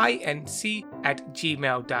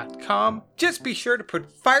curtaincallentertainmentinc@gmail.com. Just be sure to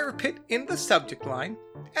put Firepit in the subject line,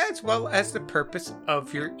 as well as the purpose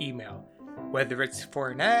of your email. Whether it's for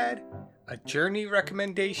an ad, a journey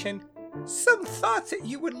recommendation, some thoughts that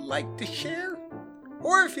you would like to share,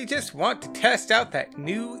 or if you just want to test out that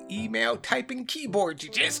new email typing keyboard you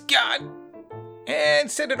just got, and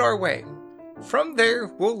send it our way. From there,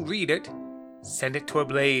 we'll read it, send it to a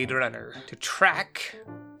Blade Runner to track,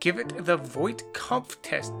 give it the Voight-Kampff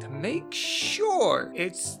test to make sure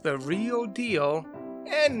it's the real deal,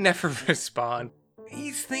 and never respond.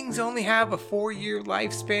 These things only have a 4-year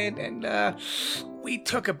lifespan, and we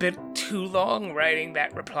took a bit too long writing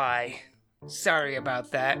that reply. Sorry about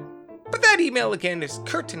that. But that email again is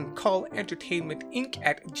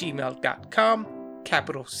curtaincallentertainmentinc@gmail.com,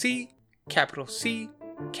 capital C, capital C,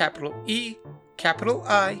 capital E, capital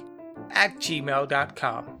I,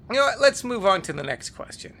 @gmail.com. You know what, let's move on to the next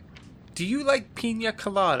question. Do you like pina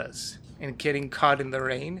coladas and getting caught in the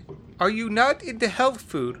rain? Are you not into health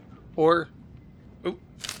food, or... Oh,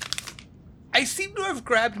 I seem to have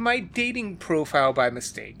grabbed my dating profile by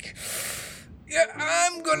mistake. Yeah,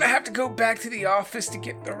 I'm gonna have to go back to the office to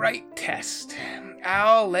get the right test.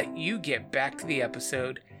 I'll let you get back to the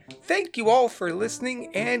episode. Thank you all for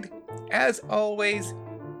listening, and as always,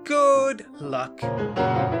 good luck.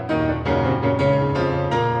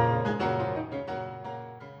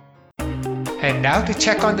 And now to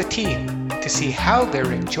check on the team to see how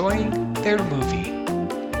they're enjoying their movie.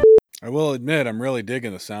 I will admit, I'm really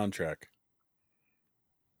digging the soundtrack.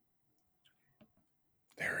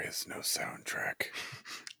 There is no soundtrack.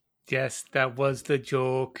 Yes, that was the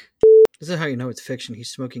joke. Is that how you know it's fiction?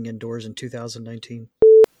 He's smoking indoors in 2019.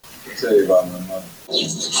 I'll tell you about my mother.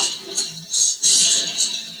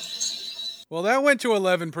 Well, that went to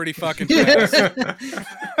 11 pretty fucking fast.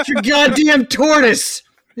 It's your goddamn tortoise!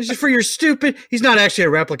 This is for your stupid... He's not actually a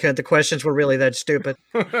replicant. The questions were really that stupid.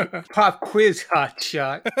 Pop quiz,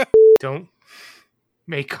 hotshot. Don't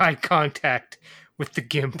make eye contact with the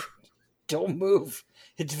gimp. Don't move.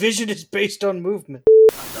 Its vision is based on movement.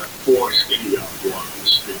 I got 4 skinny jobs walking the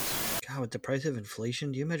streets. God, with the price of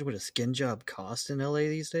inflation, do you imagine what a skin job costs in LA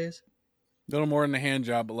these days? A little more than a hand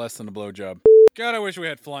job, but less than a blow job. God, I wish we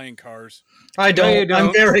had flying cars. I don't. you don't.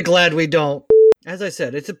 I'm very glad we don't. As I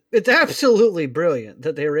said, it's absolutely brilliant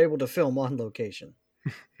that they were able to film on location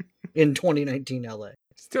in 2019 LA.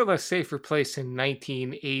 Still a safer place in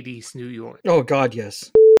 1980s New York. Oh, God,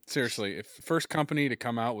 yes. Seriously, if the first company to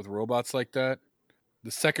come out with robots like that, the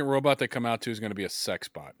second robot they come out to is going to be a sex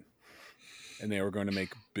bot. And they were going to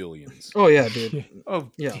make billions. Oh, yeah, dude. Oh,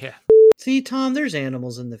 Yeah. yeah. See, Tom, there's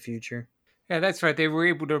animals in the future. Yeah, that's right. They were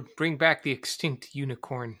able to bring back the extinct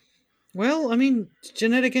unicorn. Well, I mean, it's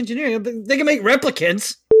genetic engineering. But they can make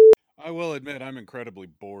replicants. I will admit, I'm incredibly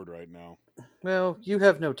bored right now. Well, you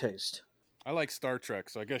have no taste. I like Star Trek,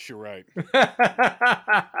 so I guess you're right.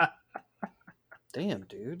 Damn,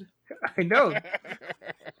 dude. I know.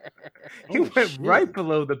 You Oh, went shit. right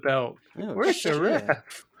below the belt. Oh, Where's shit. the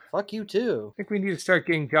ref? Fuck you, too. I think we need to start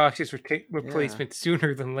getting Josh's replacement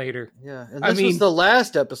sooner than later. Yeah, and I this mean- was the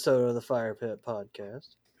last episode of the Firepit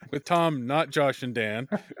podcast. With Tom, not Josh and Dan.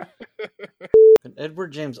 And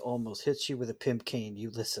Edward James almost hits you with a pimp cane. You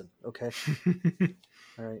listen, okay?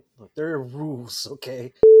 All right, look, there are rules,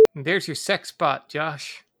 okay? There's your sex bot,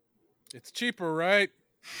 Josh. It's cheaper, right?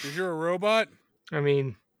 Because you're a robot? I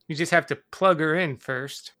mean, you just have to plug her in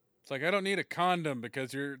first. It's like, I don't need a condom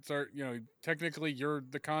because technically you're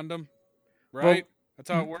the condom, right? That's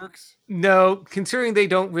how it works. No, considering they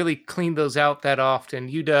don't really clean those out that often,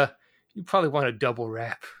 you'd probably want a double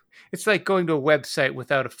wrap. It's like going to a website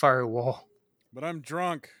without a firewall. But I'm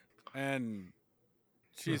drunk and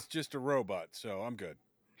she's just a robot, so I'm good.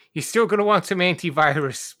 You're still gonna want some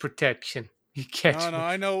antivirus protection. You catch No, me?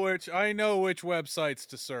 I know which websites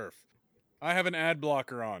to surf. I have an ad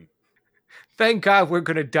blocker on. Thank God we're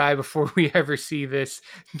gonna die before we ever see this.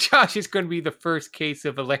 Josh is gonna be the first case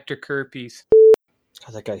of electric herpes.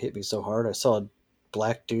 God, that guy hit me so hard. I saw a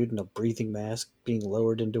black dude in a breathing mask being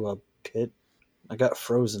lowered into a pit. I got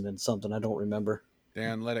frozen in something I don't remember.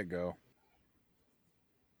 Dan, let it go.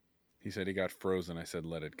 He said he got frozen. I said,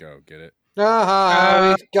 let it go. Get it? We've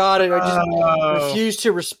got it. I just refuse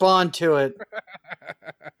to respond to it.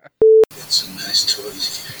 Got some nice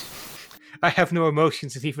toys here. I have no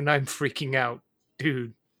emotions and even I'm freaking out.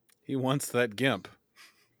 Dude. He wants that gimp.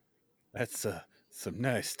 That's some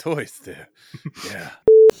nice toys there. Yeah.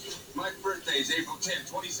 My birthday is April 10th,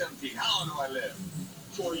 2017. How long do I live?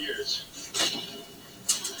 4 years.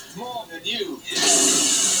 More than you.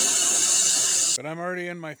 But I'm already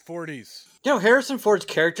in my 40s. You know, Harrison Ford's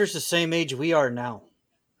character's the same age we are now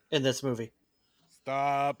in this movie.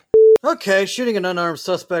 Stop. Okay, shooting an unarmed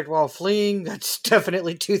suspect while fleeing. That's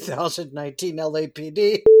definitely 2019 LAPD.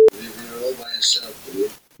 Leave her all by yourself, will you?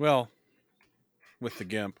 Well, with the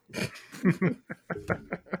GIMP.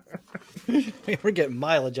 We're getting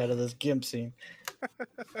mileage out of this GIMP scene.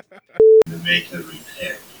 To make a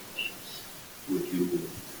repair, would you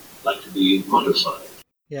like to be modified?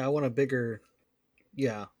 Yeah, I want a bigger...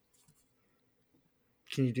 Yeah.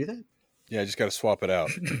 Can you do that? Yeah, I just got to swap it out.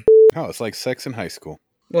 Oh, it's like sex in high school.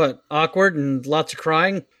 What, awkward and lots of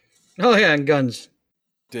crying? Oh yeah, and guns.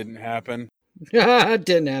 Didn't happen. It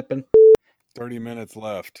didn't happen. 30 minutes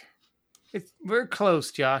left. We're close,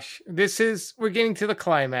 Josh. We're getting to the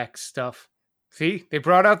climax stuff. See, they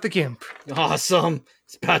brought out the GIMP. Awesome.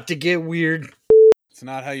 It's about to get weird. It's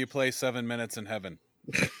not how you play 7 minutes in heaven.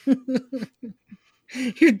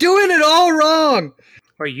 You're doing it all wrong.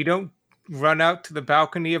 Wait, you don't run out to the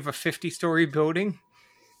balcony of a 50-story building?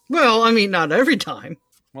 Well, I mean, not every time.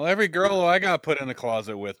 Well, every girl who I got put in a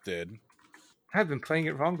closet with did. I've been playing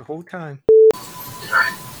it wrong the whole time.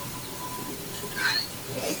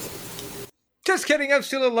 Just kidding, I'm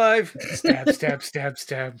still alive. Stab, stab, stab,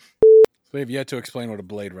 stab. So they've yet to explain what a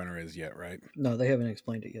Blade Runner is yet, right? No, they haven't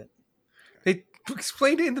explained it yet. They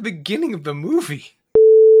explained it in the beginning of the movie.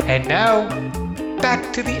 And now,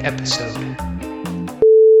 back to the episode.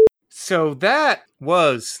 So that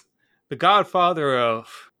was the godfather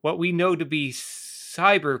of what we know to be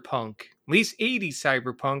cyberpunk, at least 80s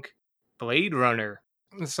cyberpunk, Blade Runner.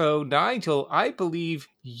 So Nigel, I believe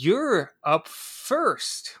you're up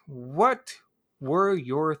first. What were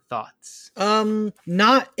your thoughts?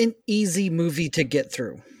 Not an easy movie to get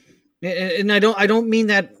through. And I don't mean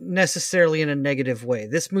that necessarily in a negative way.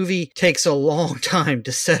 This movie takes a long time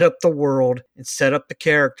to set up the world and set up the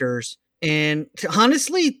characters. And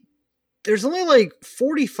honestly, there's only like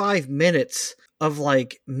 45 minutes of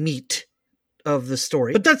like meat of the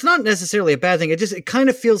story. But that's not necessarily a bad thing. It kind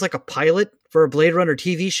of feels like a pilot for a Blade Runner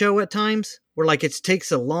TV show at times, where like it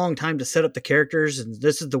takes a long time to set up the characters, and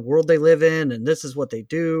this is the world they live in, and this is what they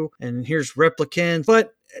do, and here's replicants.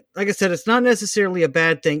 But like I said, it's not necessarily a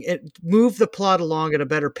bad thing. It moved the plot along at a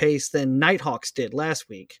better pace than Nighthawks did last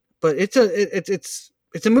week. But it's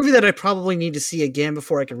a movie that I probably need to see again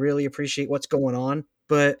before I can really appreciate what's going on.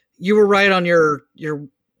 But you were right on your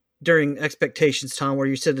during expectations, Tom, where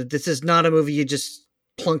you said that this is not a movie you just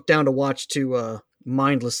plunk down to watch to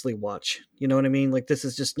mindlessly watch. You know what I mean? Like, this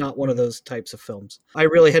is just not one of those types of films. I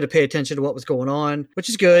really had to pay attention to what was going on, which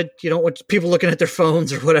is good. You don't want people looking at their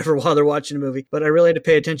phones or whatever while they're watching a movie. But I really had to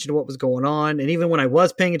pay attention to what was going on. And even when I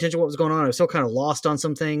was paying attention to what was going on, I was still kind of lost on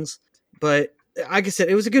some things. But like I said,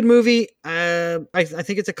 it was a good movie. I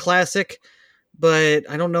think it's a classic, but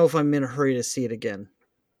I don't know if I'm in a hurry to see it again.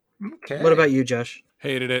 Okay. What about you, Josh?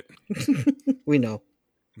 Hated it. We know.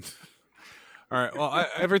 All right. Well,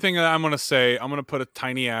 everything that I'm going to say, I'm going to put a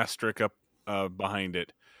tiny asterisk up behind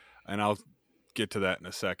it, and I'll get to that in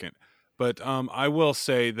a second. But I will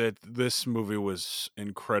say that this movie was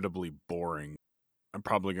incredibly boring. I'm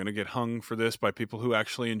probably going to get hung for this by people who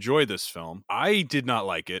actually enjoy this film. I did not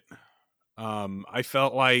like it. I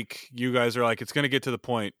felt like you guys are like, it's going to get to the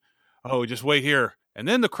point. Oh, just wait here. And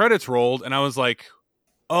then the credits rolled, and I was like,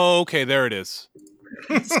 oh, okay, there it is.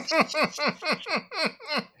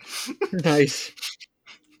 Nice.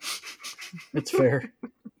 That's fair.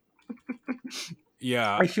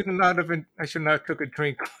 Yeah. I should not have took a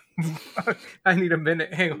drink. I need a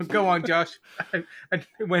minute. Hang on. Go on, Josh. It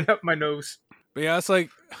went up my nose. But yeah, it's like,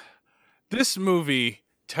 this movie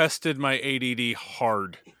tested my ADD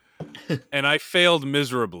hard, and I failed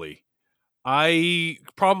miserably. I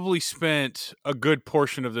probably spent a good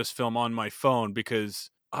portion of this film on my phone because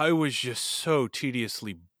I was just so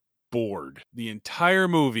tediously bored. The entire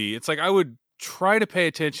movie, it's like I would try to pay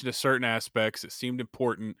attention to certain aspects that seemed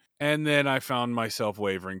important, and then I found myself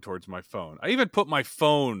wavering towards my phone. I even put my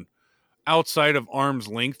phone outside of arm's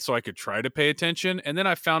length so I could try to pay attention, and then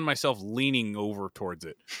I found myself leaning over towards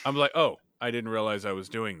it. I'm like, oh, I didn't realize I was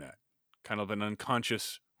doing that. Kind of an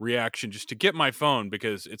unconscious reaction just to get my phone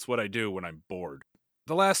because it's what I do when I'm bored.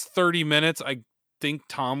 The last 30 minutes, I think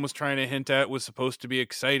Tom was trying to hint at was supposed to be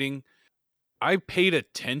exciting. I paid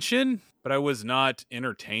attention, but I was not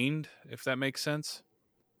entertained, if that makes sense.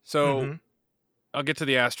 So I'll get to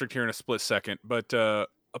the asterisk here in a split second, but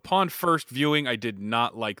upon first viewing, I did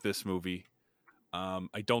not like this movie.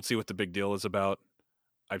 I don't see what the big deal is about.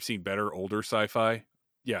 I've seen better older sci-fi.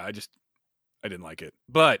 Yeah, I didn't like it.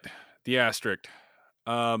 But the asterisk,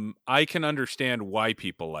 I can understand why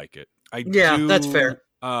people like it. That's fair.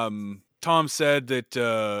 Tom said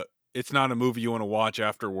that it's not a movie you want to watch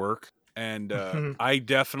after work. And I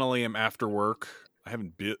definitely am after work. I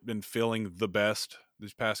haven't been feeling the best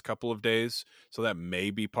these past couple of days, so that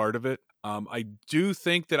may be part of it. I do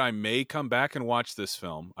think that I may come back and watch this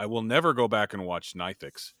film. I will never go back and watch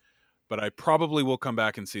Nithix, but I probably will come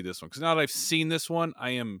back and see this one. Because now that I've seen this one,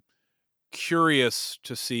 I am curious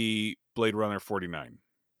to see Blade Runner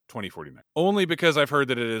 2049. Only because I've heard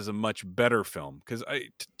that it is a much better film. Because,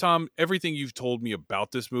 Tom, everything you've told me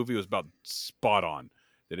about this movie was about spot on.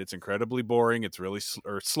 That it's incredibly boring, it's really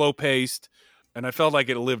slow-paced, and I felt like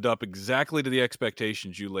it lived up exactly to the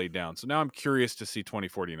expectations you laid down. So now I'm curious to see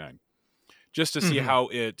 2049. Just to see how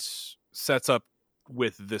it sets up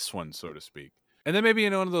with this one, so to speak. And then maybe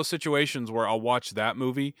in one of those situations where I'll watch that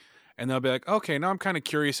movie and they'll be like, okay, now I'm kind of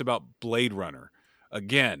curious about Blade Runner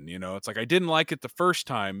again. It's like I didn't like it the first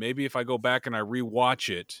time. Maybe if I go back and I rewatch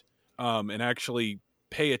it and actually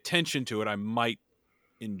pay attention to it, I might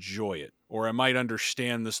enjoy it, or I might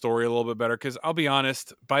understand the story a little bit better. Because I'll be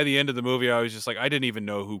honest, by the end of the movie, I was just like, I didn't even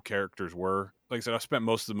know who characters were. Like I said, I spent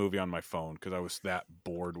most of the movie on my phone because I was that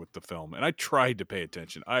bored with the film. And I tried to pay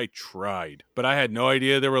attention. But I had no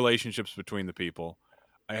idea the relationships between the people.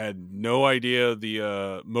 I had no idea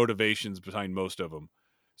the motivations behind most of them.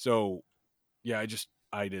 So, yeah,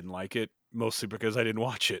 I didn't like it, mostly because I didn't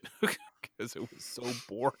watch it because it was so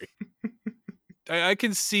boring. I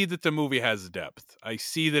can see that the movie has depth. I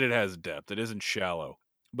see that it has depth. It isn't shallow.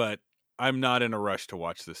 But I'm not in a rush to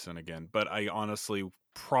watch this one again. But I honestly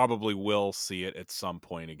probably will see it at some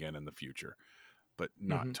point again in the future. But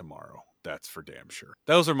not tomorrow. That's for damn sure.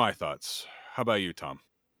 Those are my thoughts. How about you, Tom?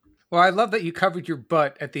 Well, I love that you covered your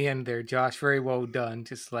butt at the end there, Josh. Very well done.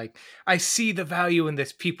 Just like, I see the value in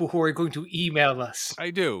this. People who are going to email us. I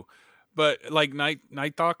do. But like Night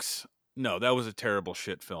Talks, no, that was a terrible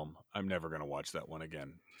shit film. I'm never going to watch that one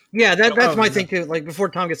again. Yeah, that's my thing too. Like before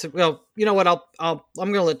Tom gets, well, you know what? I'm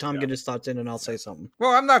going to let Tom get his thoughts in, and I'll say something.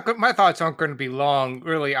 Well, I'm not. My thoughts aren't going to be long.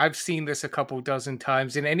 Really, I've seen this a couple dozen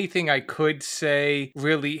times, and anything I could say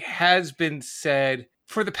really has been said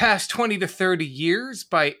for the past 20 to 30 years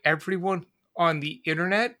by everyone on the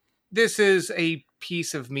internet. This is a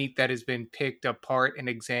piece of meat that has been picked apart and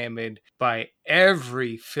examined by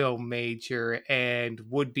every film major and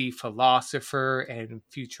would-be philosopher and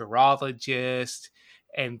futurologist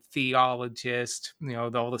and theologist.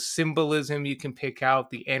 All the symbolism you can pick out,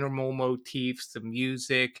 the animal motifs, the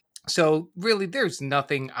music. So really, there's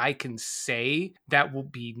nothing I can say that will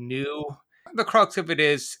be new. The crux of it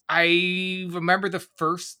is, I remember the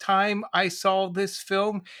first time I saw this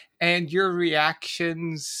film, and your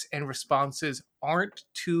reactions and responses aren't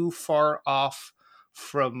too far off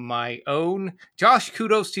from my own. Josh,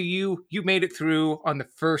 kudos to you. You made it through on the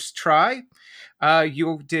first try.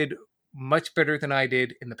 You did much better than I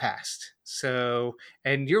did in the past. So,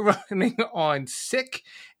 and you're running on sick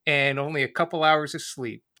and only a couple hours of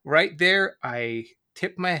sleep. Right there, I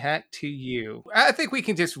tip my hat to you. I think we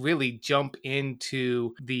can just really jump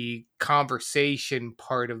into the conversation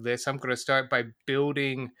part of this. I'm going to start by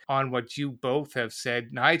building on what you both have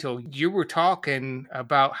said. Nigel, you were talking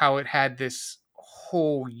about how it had this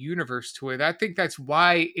whole universe to it. I think that's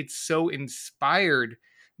why it's so inspired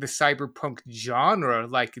the cyberpunk genre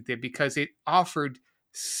like it did, because it offered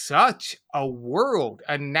such a world,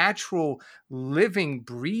 a natural, living,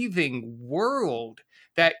 breathing world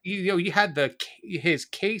that you had his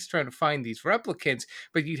case trying to find these replicants,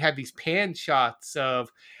 but you'd have these pan shots of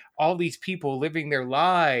all these people living their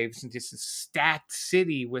lives and just a stacked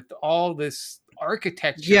city with all this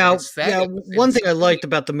architecture. Yeah. One thing I liked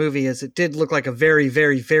about the movie is it did look like a very,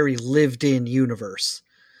 very, very lived-in universe.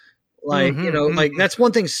 Like, like that's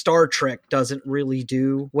one thing Star Trek doesn't really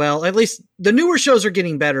do well. At least the newer shows are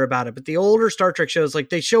getting better about it, but the older Star Trek shows, like,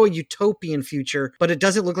 they show a utopian future, but it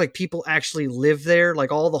doesn't look like people actually live there.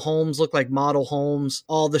 Like, all the homes look like model homes.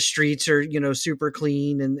 All the streets are, super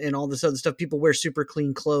clean and all this other stuff. People wear super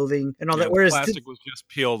clean clothing and all that. Whereas plastic was just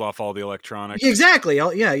peeled off all the electronics. Exactly.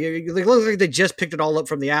 Yeah. It looks like they just picked it all up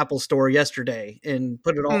from the Apple store yesterday and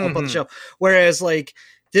put it all up on the shelf. Whereas, like,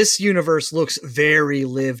 this universe looks very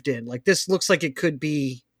lived in. Like, this looks like it could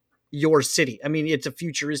be your city. I mean, it's a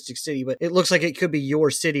futuristic city, but it looks like it could be your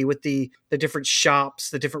city with the different shops,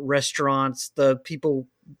 the different restaurants, the people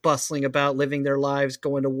bustling about, living their lives,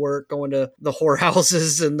 going to work, going to the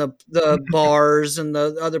whorehouses and the bars and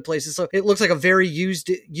the other places. So it looks like a very used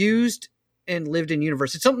and lived in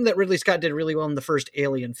universe. It's something that Ridley Scott did really well in the first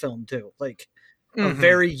Alien film too. Like, a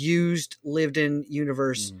very used, lived in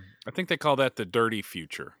universe. I think they call that the dirty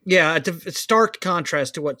future. Yeah, it's a stark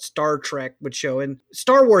contrast to what Star Trek would show. And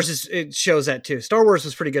Star Wars it shows that too. Star Wars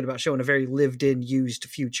was pretty good about showing a very lived-in, used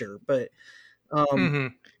future. But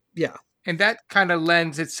yeah. And that kind of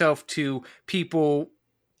lends itself to people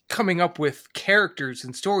coming up with characters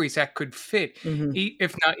and stories that could fit,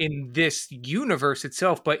 if not in this universe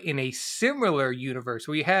itself, but in a similar universe.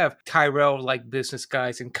 We have Tyrell like business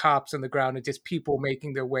guys and cops on the ground and just people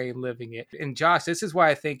making their way and living it. And Josh, this is why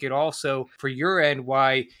I think it also, for your end,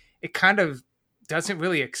 why it kind of doesn't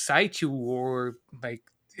really excite you, or like,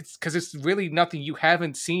 it's because it's really nothing you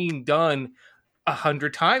haven't seen done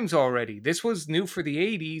 100 times already. This was new for the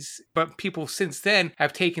 80s, but people since then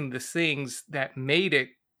have taken the things that made it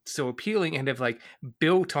so appealing and have like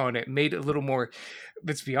built on it, made it a little more,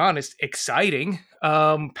 let's be honest, exciting,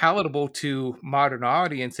 palatable to modern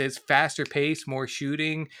audiences, faster pace, more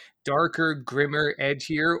shooting, darker, grimmer,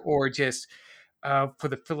 edgier, or just for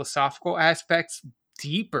the philosophical aspects,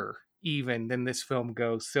 deeper even than this film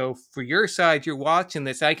goes. So for your side, you're watching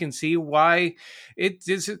this, I can see why it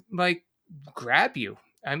doesn't like grab you.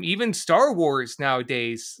 Even Star Wars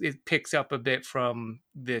nowadays, it picks up a bit from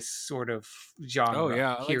this sort of genre. Oh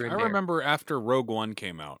yeah, here and I there. remember after Rogue One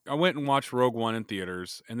came out, I went and watched Rogue One in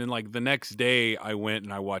theaters, and then like the next day, I went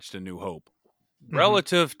and I watched A New Hope.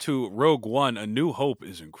 Relative to Rogue One, A New Hope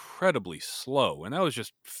is incredibly slow, and that was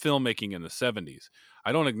just filmmaking in the 70s.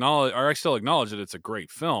 I still acknowledge that it's a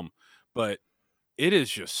great film, but it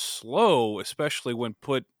is just slow, especially when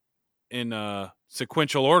put in a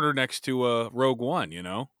sequential order next to Rogue One, you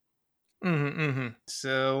know?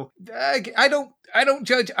 So I don't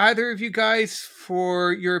judge either of you guys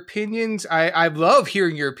for your opinions. I love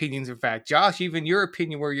hearing your opinions. In fact, Josh, even your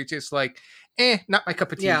opinion where you're just like, not my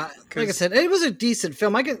cup of tea. Yeah, like I said, it was a decent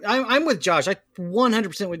film. I'm with Josh. I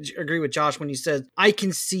 100% would agree with Josh when he said, I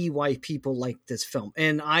can see why people like this film.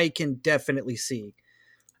 And I can definitely see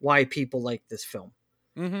why people like this film.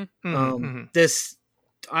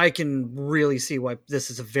 I can really see why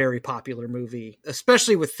this is a very popular movie,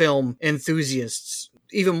 especially with film enthusiasts,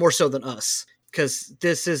 even more so than us, because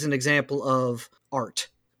this is an example of art.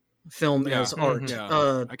 Film as art.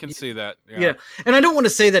 Yeah. I can see that. Yeah. And I don't want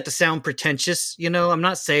to say that to sound pretentious, I'm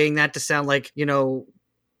not saying that to sound like,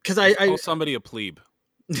 because I call somebody a plebe.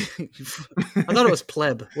 I thought it was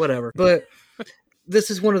pleb, whatever. But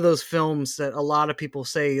this is one of those films that a lot of people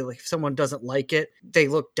say, like, if someone doesn't like it, they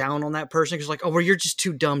look down on that person because, like, oh, well, you're just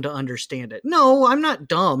too dumb to understand it. No, I'm not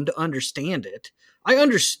dumb to understand it. I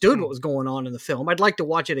understood what was going on in the film. I'd like to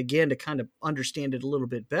watch it again to kind of understand it a little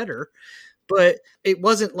bit better. But it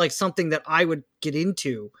wasn't like something that I would get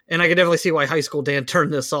into. And I could definitely see why High School Dan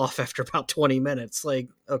turned this off after about 20 minutes. Like,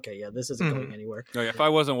 okay, yeah, this isn't going anywhere. No, if I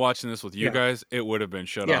wasn't watching this with you guys, it would have been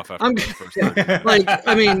shut off after the first 30. Like,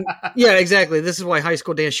 I mean, yeah, exactly. This is why High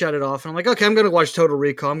School Dan shut it off. And I'm like, okay, I'm going to watch Total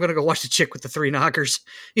Recall. I'm going to go watch the chick with the 3 knockers.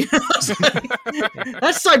 That's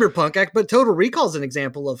cyberpunk. But Total Recall is an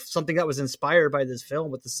example of something that was inspired by this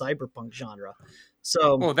film with the cyberpunk genre.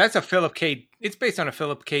 So, that's a Philip K. It's based on a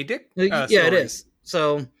Philip K. Dick. Yeah, story. It is.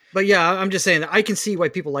 So, but yeah, I'm just saying that I can see why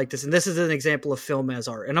people like this, and this is an example of film as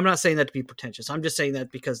art. And I'm not saying that to be pretentious. I'm just saying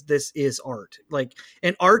that because this is art. Like,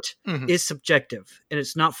 and art is subjective, and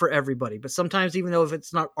it's not for everybody. But sometimes, even though if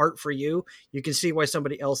it's not art for you, you can see why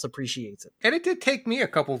somebody else appreciates it. And it did take me a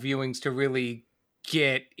couple viewings to really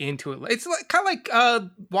get into it. It's like kind of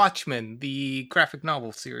like Watchmen, the graphic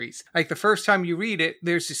novel series. Like the first time you read it,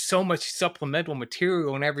 there's just so much supplemental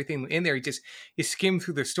material and everything in there. You skim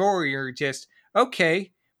through the story, or just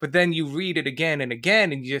okay, but then you read it again and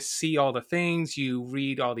again, and you just see all the things. You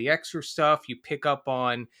read all the extra stuff. You pick up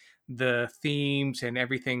on the themes and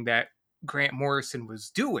everything that Grant Morrison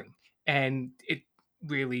was doing, and it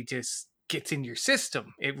really just gets in your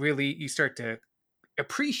system. You start to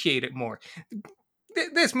appreciate it more.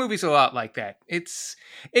 This movie's a lot like that.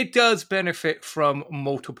 It does benefit from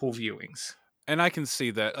multiple viewings. And I can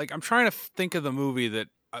see that. Like, I'm trying to think of the movie that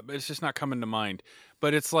it's just not coming to mind.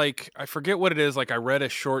 But it's like, I forget what it is. Like, I read a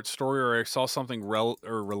short story or I saw something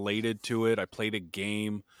related to it. I played a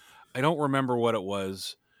game. I don't remember what it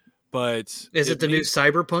was. But is it the new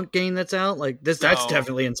Cyberpunk game that's out? Like this, that's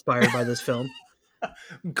definitely inspired by this film.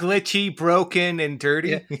 Glitchy, broken, and dirty.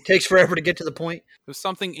 Yeah, it takes forever to get to the point. There's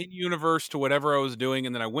something in universe to whatever I was doing,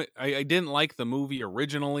 and then I didn't like the movie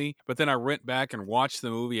originally, but then I went back and watched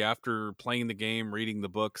the movie after playing the game, reading the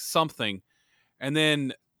book, something, and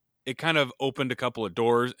then it kind of opened a couple of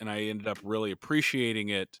doors, and I ended up really appreciating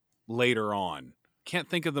it later on. Can't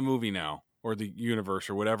think of the movie now, or the universe,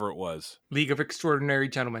 or whatever it was. League of Extraordinary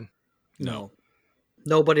Gentlemen. No.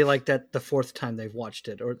 Nobody liked that the 4th time they've watched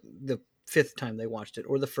it, or the 5th time they watched it,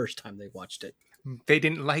 or the first time they watched it. They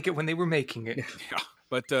didn't like it when they were making it. Yeah,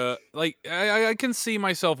 but I can see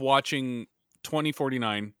myself watching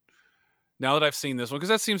 2049 now that I've seen this one, because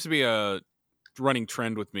that seems to be a running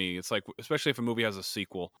trend with me. It's like, especially if a movie has a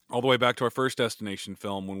sequel, all the way back to our first Destination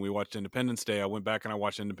film when we watched Independence Day. I went back and I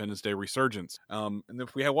watched Independence Day Resurgence. And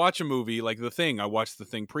if we watch a movie like The Thing, I watched The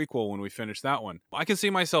Thing prequel when we finished that one. I can see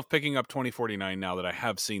myself picking up 2049 now that I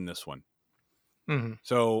have seen this one. Mm-hmm.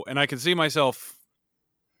 So, and I can see myself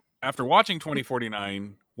after watching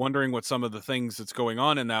 2049 wondering what some of the things that's going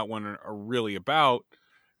on in that one are really about,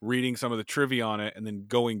 reading some of the trivia on it, and then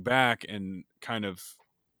going back and kind of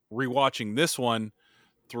rewatching this one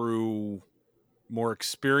through more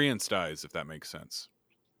experienced eyes, if that makes sense.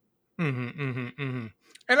 And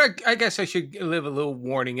I guess I should give a little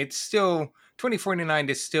warning. It's still 2049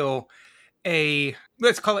 is still a,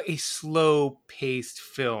 let's call it a slow-paced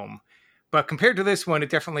film, but compared to this one, it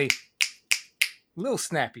definitely a little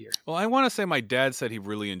snappier. Well, I want to say my dad said he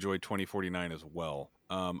really enjoyed 2049 as well.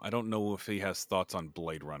 I don't know if he has thoughts on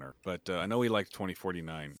Blade Runner, but I know he liked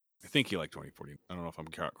 2049. I think he liked 2049. I don't know if I'm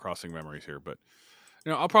crossing memories here, but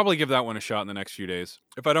I'll probably give that one a shot in the next few days.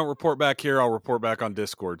 If I don't report back here, I'll report back on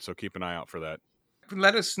Discord, so keep an eye out for that.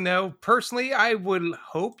 Let us know. Personally, I would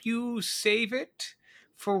hope you save it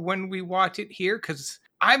for when we watch it here, because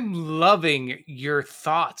I'm loving your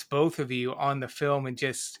thoughts, both of you, on the film and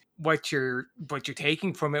just what you're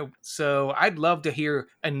taking from it. So I'd love to hear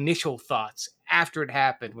initial thoughts after it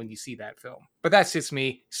happened when you see that film. But that's just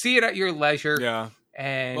me. See it at your leisure. Yeah.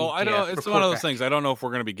 And well, I don't. It's one of those things. I don't know if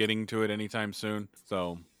we're going to be getting to it anytime soon.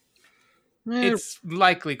 So it's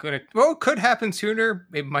likely going to. Well, it could happen sooner.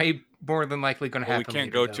 It might more than likely going to happen. We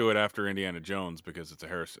can't go to it after Indiana Jones because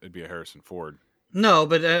it'd be a Harrison Ford. No,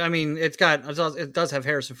 but I mean, it does have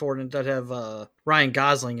Harrison Ford and it does have Ryan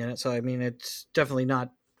Gosling in it. So I mean, it's definitely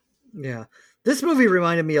not. Yeah, this movie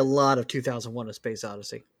reminded me a lot of 2001: A Space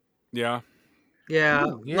Odyssey. Yeah. Yeah,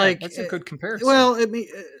 ooh, yeah, like that's a good comparison. Well,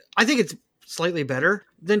 I think it's slightly better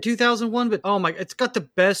than 2001, but oh my, it's got the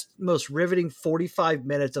best, most riveting 45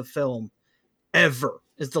 minutes of film ever.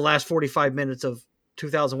 Is the last 45 minutes of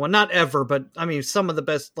 2001. Not ever, but I mean, some of the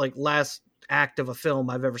best, like, last act of a film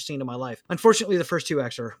I've ever seen in my life. Unfortunately, the first two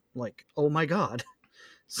acts are like, oh my God,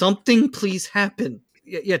 something please happen.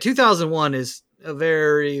 Yeah, 2001 is a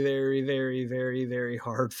very, very, very, very, very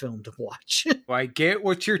hard film to watch. Well, I get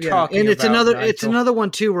what you're talking and it's about. It's another one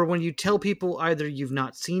too, where when you tell people either you've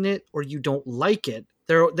not seen it or you don't like it,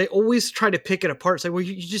 they always try to pick it apart. Say, well,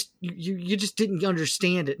 you just didn't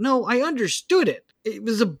understand it. No, I understood it. It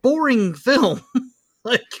was a boring film.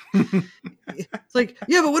 It's like,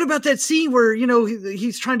 yeah, but what about that scene where,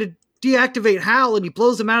 he's trying to deactivate Hal and he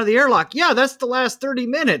blows him out of the airlock? Yeah, that's the last 30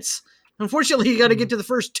 minutes. Unfortunately, you got to get to the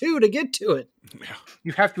first two to get to it. Yeah.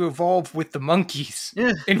 You have to evolve with the monkeys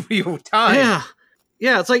in real time. Yeah.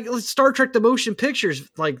 Yeah, it's like Star Trek the Motion Pictures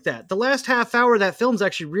like that. The last half hour of that film's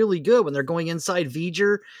actually really good when they're going inside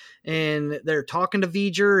V'ger and they're talking to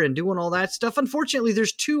V'ger and doing all that stuff. Unfortunately,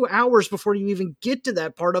 there's 2 hours before you even get to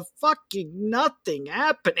that part of fucking nothing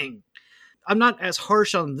happening. I'm not as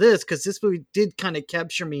harsh on this because this movie did kind of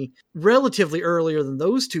capture me relatively earlier than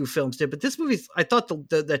those two films did. But this movie, I thought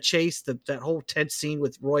the chase, that whole tense scene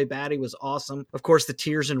with Roy Batty was awesome. Of course, the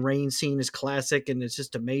tears and rain scene is classic and it's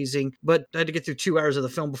just amazing. But I had to get through 2 hours of the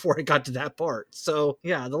film before I got to that part. So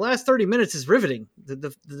yeah, the last 30 minutes is riveting.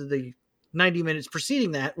 The 90 minutes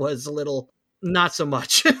preceding that was a little not so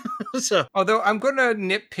much. So, although I'm going to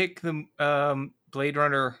nitpick the Blade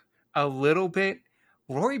Runner a little bit.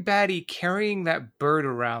 Roy Batty carrying that bird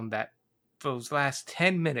around those last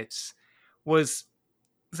 10 minutes it's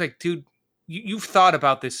like, dude, you've thought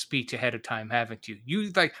about this speech ahead of time, haven't you?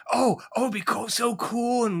 You like, it'd be so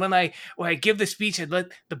cool. And when I give the speech, I'd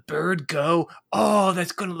let the bird go. Oh,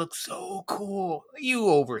 that's going to look so cool. You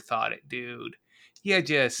overthought it, dude.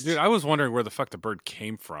 Dude, I was wondering where the fuck the bird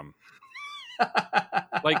came from.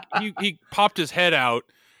 Like, he popped his head out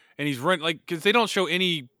and he's running, like, because they don't show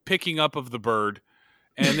any picking up of the bird.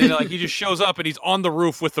 And then, like, he just shows up and he's on the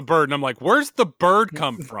roof with the bird. And I'm like, where's the bird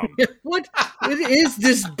come from? What is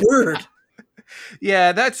this bird?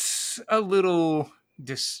 Yeah, that's a little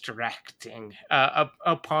distracting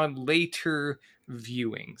upon later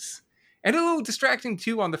viewings. And a little distracting,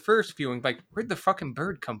 too, on the first viewing. Like, where'd the fucking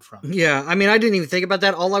bird come from? Yeah, I mean, I didn't even think about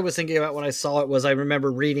that. All I was thinking about when I saw it was I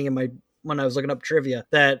remember reading when I was looking up trivia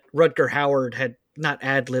that Rutger Hauer had not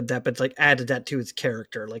ad-libbed that, but like added that to his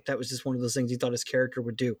character. Like that was just one of those things he thought his character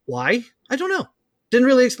would do. Why? I don't know. Didn't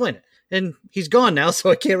really explain it. And he's gone now,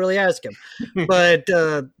 so I can't really ask him. But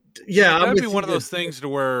yeah, that would be one of those things to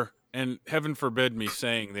where, and heaven forbid me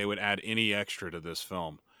saying they would add any extra to this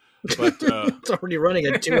film. But it's already running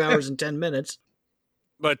at 2 hours and 10 minutes.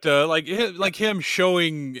 But like him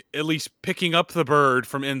showing at least picking up the bird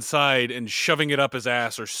from inside and shoving it up his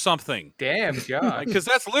ass or something. Damn, Josh. Because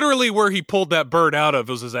that's literally where he pulled that bird out of,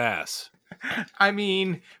 was his ass. I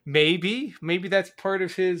mean, maybe that's part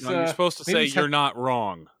of his. No, you're supposed to say you're not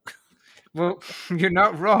wrong. Well, you're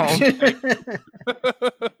not wrong.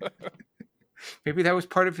 Maybe that was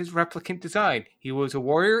part of his replicant design. He was a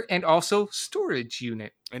warrior and also storage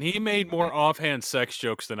unit. And he made more offhand sex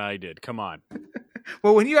jokes than I did. Come on.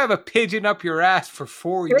 Well, when you have a pigeon up your ass for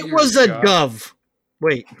 4 years... It was a dove.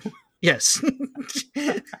 Wait. Yes.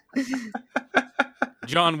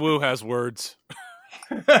 John Woo has words.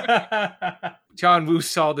 John Woo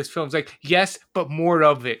saw this film. He's like, yes, but more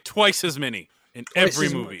of it. Twice as many in every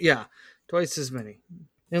movie. Yeah, twice as many.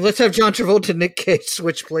 And let's have John Travolta and Nick Cage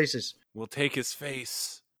switch places. We'll take his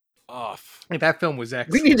face off. That film was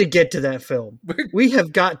excellent. We need to get to that film. We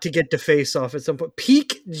have got to get to Face Off at some point.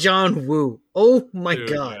 Peak John Woo. Oh my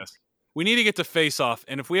God. Yes. We need to get to Face Off,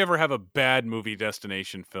 and if we ever have a bad movie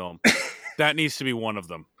destination film, that needs to be one of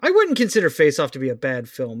them. I wouldn't consider Face Off to be a bad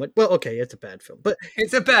film. But, well, okay, it's a bad film. But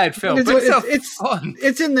it's a bad film, but it's fun.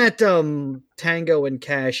 It's in that Tango and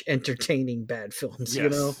Cash entertaining bad films, you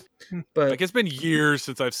know? But like, it's been years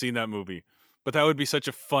since I've seen that movie. But that would be such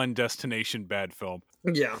a fun destination bad film.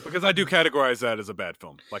 Yeah. Because I do categorize that as a bad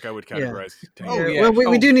film. Like I would categorize Tango. Oh, yeah.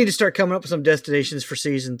 Well, we do need to start coming up with some destinations for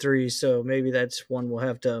season 3, so maybe that's one we'll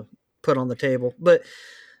have to put on the table. But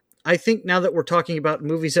I think now that we're talking about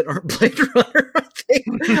movies that aren't Blade Runner,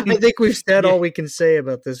 I think we've said all we can say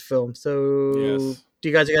about this film. So do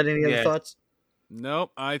you guys got any other thoughts?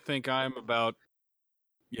 Nope. I think I'm about...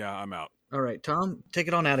 Yeah, I'm out. All right, Tom, take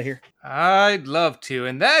it on out of here. I'd love to.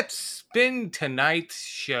 And that's been tonight's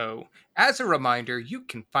show. As a reminder, you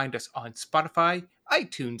can find us on Spotify,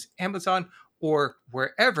 iTunes, Amazon, or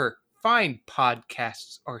wherever fine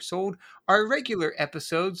podcasts are sold. Our regular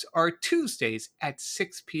episodes are Tuesdays at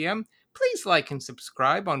 6 p.m. Please like and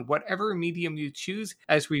subscribe on whatever medium you choose,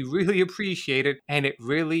 as we really appreciate it, and it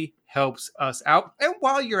really helps us out. And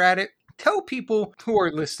while you're at it, tell people who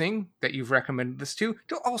are listening that you've recommended this to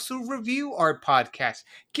also review our podcast.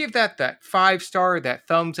 Give that 5-star, that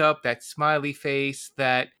thumbs up, that smiley face,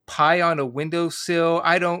 that pie on a windowsill.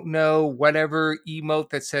 I don't know, whatever emote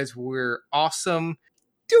that says we're awesome.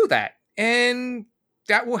 Do that. And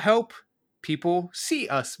that will help people see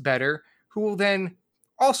us better, who will then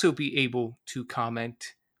also be able to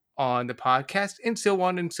comment on the podcast and so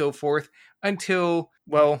on and so forth until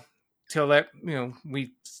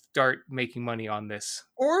we start making money on this,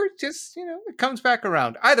 or just, it comes back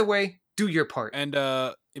around. Either way, do your part. And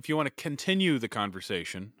if you want to continue the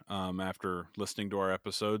conversation after listening to our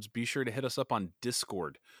episodes, be sure to hit us up on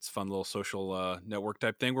Discord. It's a fun little social network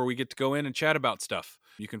type thing where we get to go in and chat about stuff.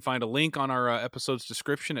 You can find a link on our episode's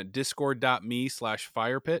description at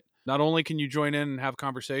discord.me/firepit. Not only can you join in and have a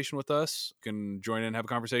conversation with us, you can join in and have a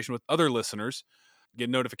conversation with other listeners, get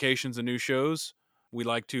notifications of new shows. We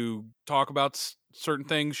like to talk about certain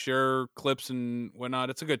things, share clips and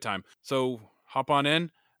whatnot. It's a good time. So hop on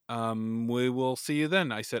in. We will see you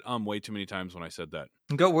then. I said way too many times when I said that.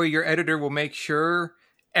 Go where your editor will make sure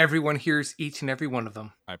everyone hears each and every one of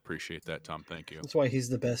them. I appreciate that, Tom. Thank you. That's why he's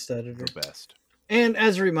the best editor. The best. And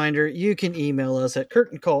as a reminder, you can email us at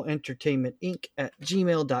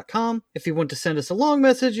curtaincallentertainmentinc@gmail.com. If you want to send us a long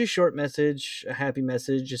message, a short message, a happy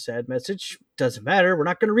message, a sad message, doesn't matter. We're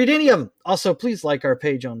not going to read any of them. Also, please like our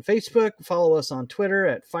page on Facebook. Follow us on Twitter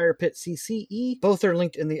at FirepitCCE. Both are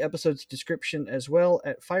linked in the episode's description as well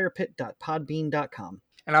at firepit.podbean.com.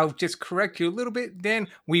 And I'll just correct you a little bit, Dan.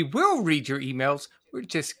 We will read your emails. We're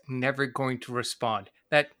just never going to respond.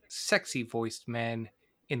 That sexy voiced man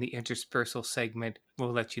in the interspersal segment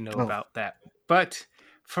will let you know about that. But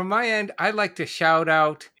from my end, I'd like to shout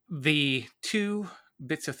out the 2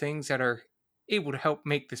 bits of things that are able to help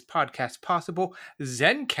make this podcast possible.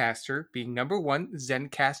 Zencastr being number 1.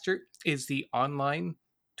 Zencastr is the online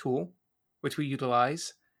tool which we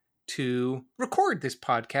utilize to record this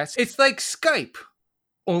podcast. It's like Skype,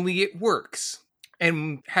 only it works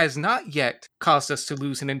and has not yet caused us to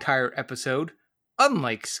lose an entire episode.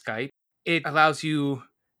 Unlike Skype, it allows you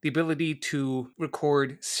the ability to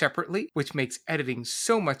record separately, which makes editing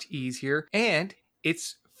so much easier, and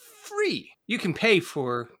it's free. You can pay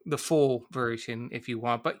for the full version if you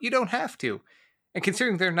want, but you don't have to. And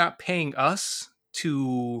considering they're not paying us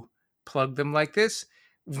to plug them like this,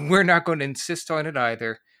 we're not going to insist on it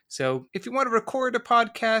either. So if you want to record a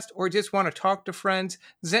podcast or just want to talk to friends,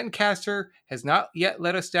 Zencastr has not yet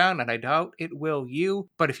let us down, and I doubt it will you.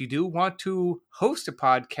 But if you do want to host a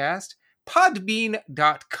podcast,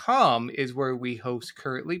 Podbean.com is where we host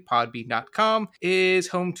currently. Podbean.com is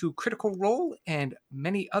home to Critical Role and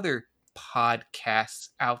many other podcasts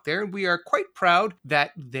out there. We are quite proud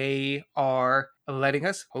that they are letting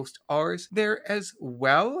us host ours there as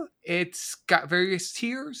well. It's got various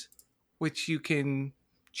tiers, which you can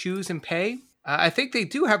choose and pay. I think they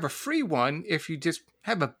do have a free one if you just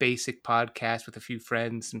have a basic podcast with a few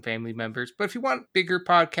friends and family members. But if you want bigger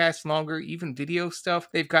podcasts, longer, even video stuff,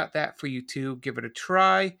 they've got that for you too. Give it a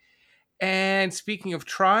try. And speaking of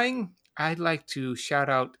trying, I'd like to shout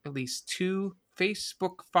out at least 2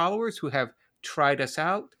 Facebook followers who have tried us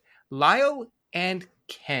out, Lyle and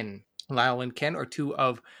Ken. Lyle and Ken are 2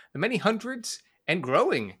 of the many hundreds and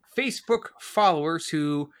growing Facebook followers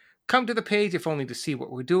who come to the page if only to see what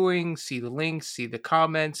we're doing, see the links, see the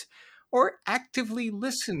comments, or actively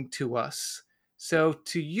listen to us. So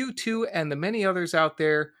to you 2 and the many others out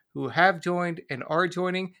there who have joined and are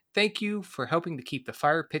joining, thank you for helping to keep the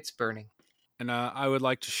fire pits burning. And I would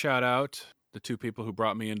like to shout out the 2 people who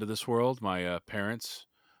brought me into this world, my parents,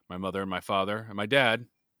 my mother and my father, and my dad,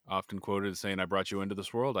 often quoted as saying, I brought you into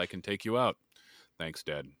this world, I can take you out. Thanks,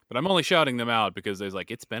 Dad. But I'm only shouting them out because there's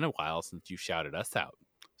like, it's been a while since you shouted us out.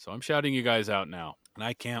 So I'm shouting you guys out now. And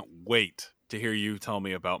I can't wait to hear you tell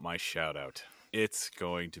me about my shout out. It's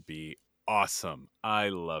going to be awesome. I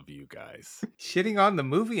love you guys. Shitting on the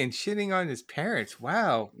movie and shitting on his parents.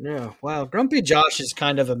 Wow. Yeah, wow. Grumpy Josh is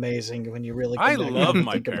kind of amazing when you really come I back love and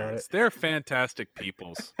my think about parents. it. They're fantastic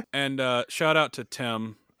peoples. And shout out to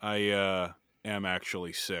Tim. I am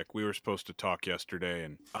actually sick. We were supposed to talk yesterday,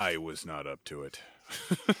 and I was not up to it.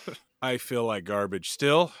 I feel like garbage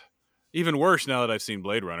still. Even worse now that I've seen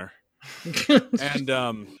Blade Runner. And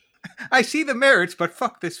I see the merits, but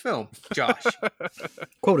fuck this film, Josh.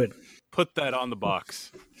 Quoted. Put that on the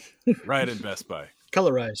box. Right in Best Buy.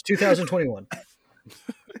 Colorized, 2021.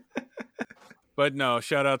 But no,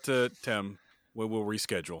 shout out to Tim. We'll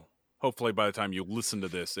reschedule. Hopefully by the time you listen to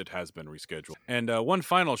this, it has been rescheduled. And one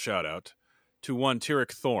final shout out to one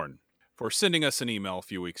Tyrek Thorne for sending us an email a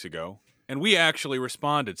few weeks ago. And we actually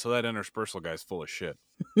responded, so that interspersal guy's full of shit.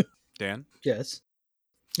 Dan? Yes.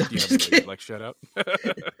 Do you have anybody you'd like to shout out?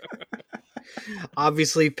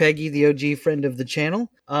 Obviously, Peggy, the OG friend of the channel.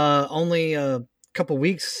 Only a couple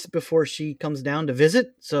weeks before she comes down to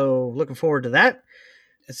visit, so looking forward to that.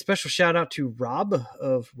 A special shout out to Rob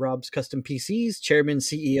of Rob's Custom PCs, chairman,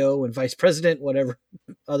 CEO, and vice president, whatever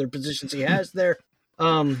other positions he has there.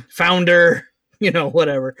 Founder,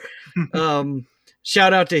 whatever.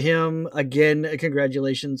 Shout out to him again.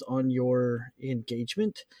 Congratulations on your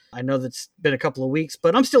engagement. I know that's been a couple of weeks,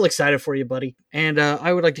 but I'm still excited for you, buddy. And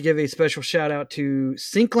I would like to give a special shout out to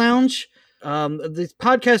Sync Lounge. This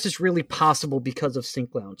podcast is really possible because of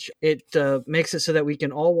Sync Lounge. It makes it so that we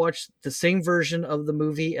can all watch the same version of the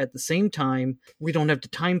movie at the same time. We don't have to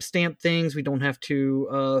timestamp things. We don't have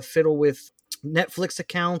to fiddle with Netflix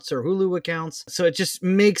accounts or Hulu accounts. So it just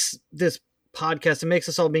makes this podcast, it makes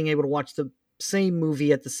us all being able to watch the same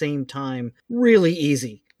movie at the same time really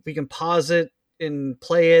easy. We can pause it and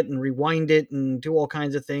play it and rewind it and do all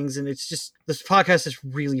kinds of things, and it's just, this podcast is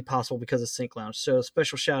really possible because of Sync Lounge. So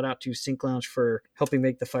special shout out to Sync Lounge for helping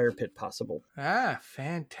make the Fire Pit possible.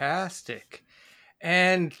 Fantastic.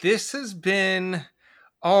 And this has been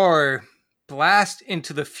our blast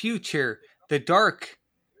into the future, the dark,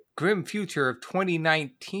 grim future of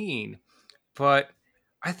 2019. But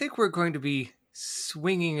I think we're going to be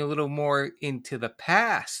swinging a little more into the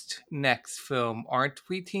past next film, aren't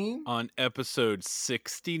we, team? On episode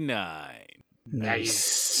 69.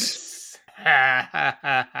 Nice.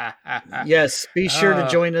 Yes, be sure to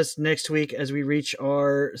join us next week as we reach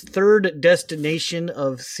our 3rd destination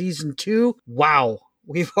of season 2. Wow.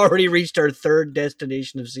 We've already reached our 3rd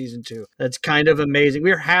destination of season 2. That's kind of amazing.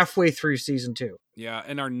 We're halfway through season 2. Yeah,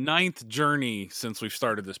 and our 9th journey since we've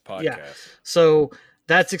started this podcast. Yeah. So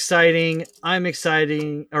that's exciting. I'm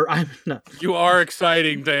exciting. Or I'm not. You are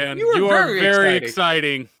exciting, Dan. You are very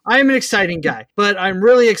exciting. I'm an exciting guy. But I'm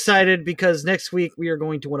really excited because next week we are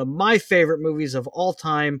going to one of my favorite movies of all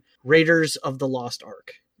time, Raiders of the Lost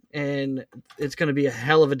Ark. And it's going to be a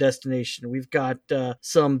hell of a destination. We've got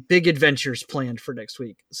some big adventures planned for next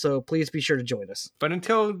week. So please be sure to join us. But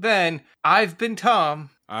until then, I've been Tom.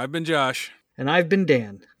 I've been Josh. And I've been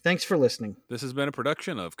Dan. Thanks for listening. This has been a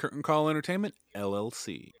production of Curtain Call Entertainment,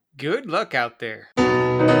 LLC. Good luck out there.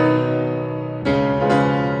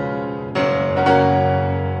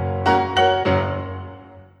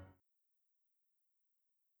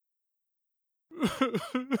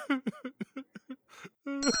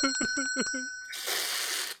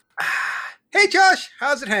 Hey, Josh,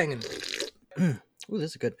 how's it hanging? Ooh,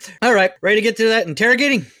 this is good. All right, ready to get to that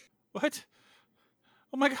interrogating? What?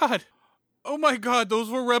 Oh my god. Oh my god, those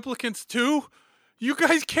were replicants too? You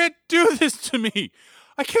guys can't do this to me.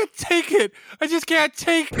 I can't take it. I just can't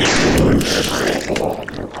take it.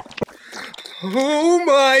 Oh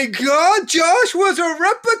my god, Josh was a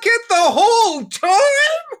replicant the whole time?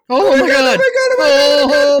 Oh my god!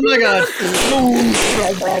 Oh my god!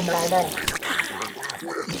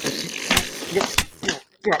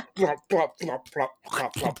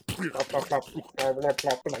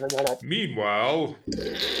 Meanwhile,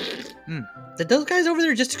 Did those guys over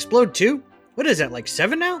there just explode too? What is that, like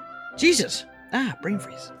 7 now? Jesus. Brain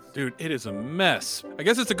freeze. Dude, it is a mess. I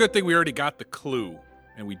guess it's a good thing we already got the clue,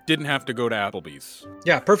 and we didn't have to go to Applebee's.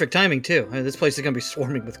 Yeah, perfect timing too. This place is gonna be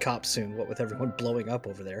swarming with cops soon, what with everyone blowing up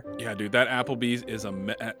over there. Yeah, dude, that Applebee's is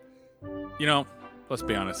a You know, let's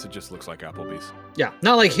be honest, it just looks like Applebee's. Yeah,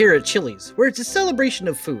 not like here at Chili's, where it's a celebration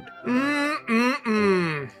of food.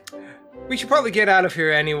 We should probably get out of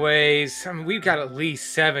here anyways. I mean, we've got at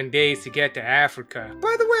least 7 days to get to Africa.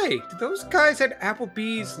 By the way, do those guys at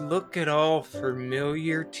Applebee's look at all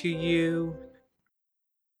familiar to you?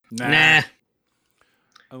 Nah.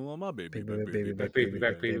 I want my baby back, Baby back, back, baby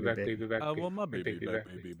back, baby baby back, back. baby back, I want my baby back,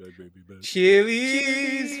 baby back, baby back.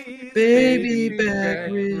 Chili's Baby back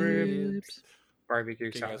ribs. barbecue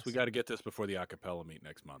Okay, sauce. guys, we got to get this before the acapella meet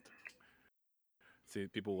next month. See,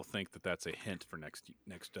 people will think that that's a hint for next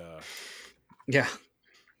Yeah,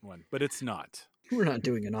 one, but it's not. we're not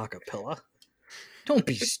doing an acapella. Don't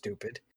be stupid.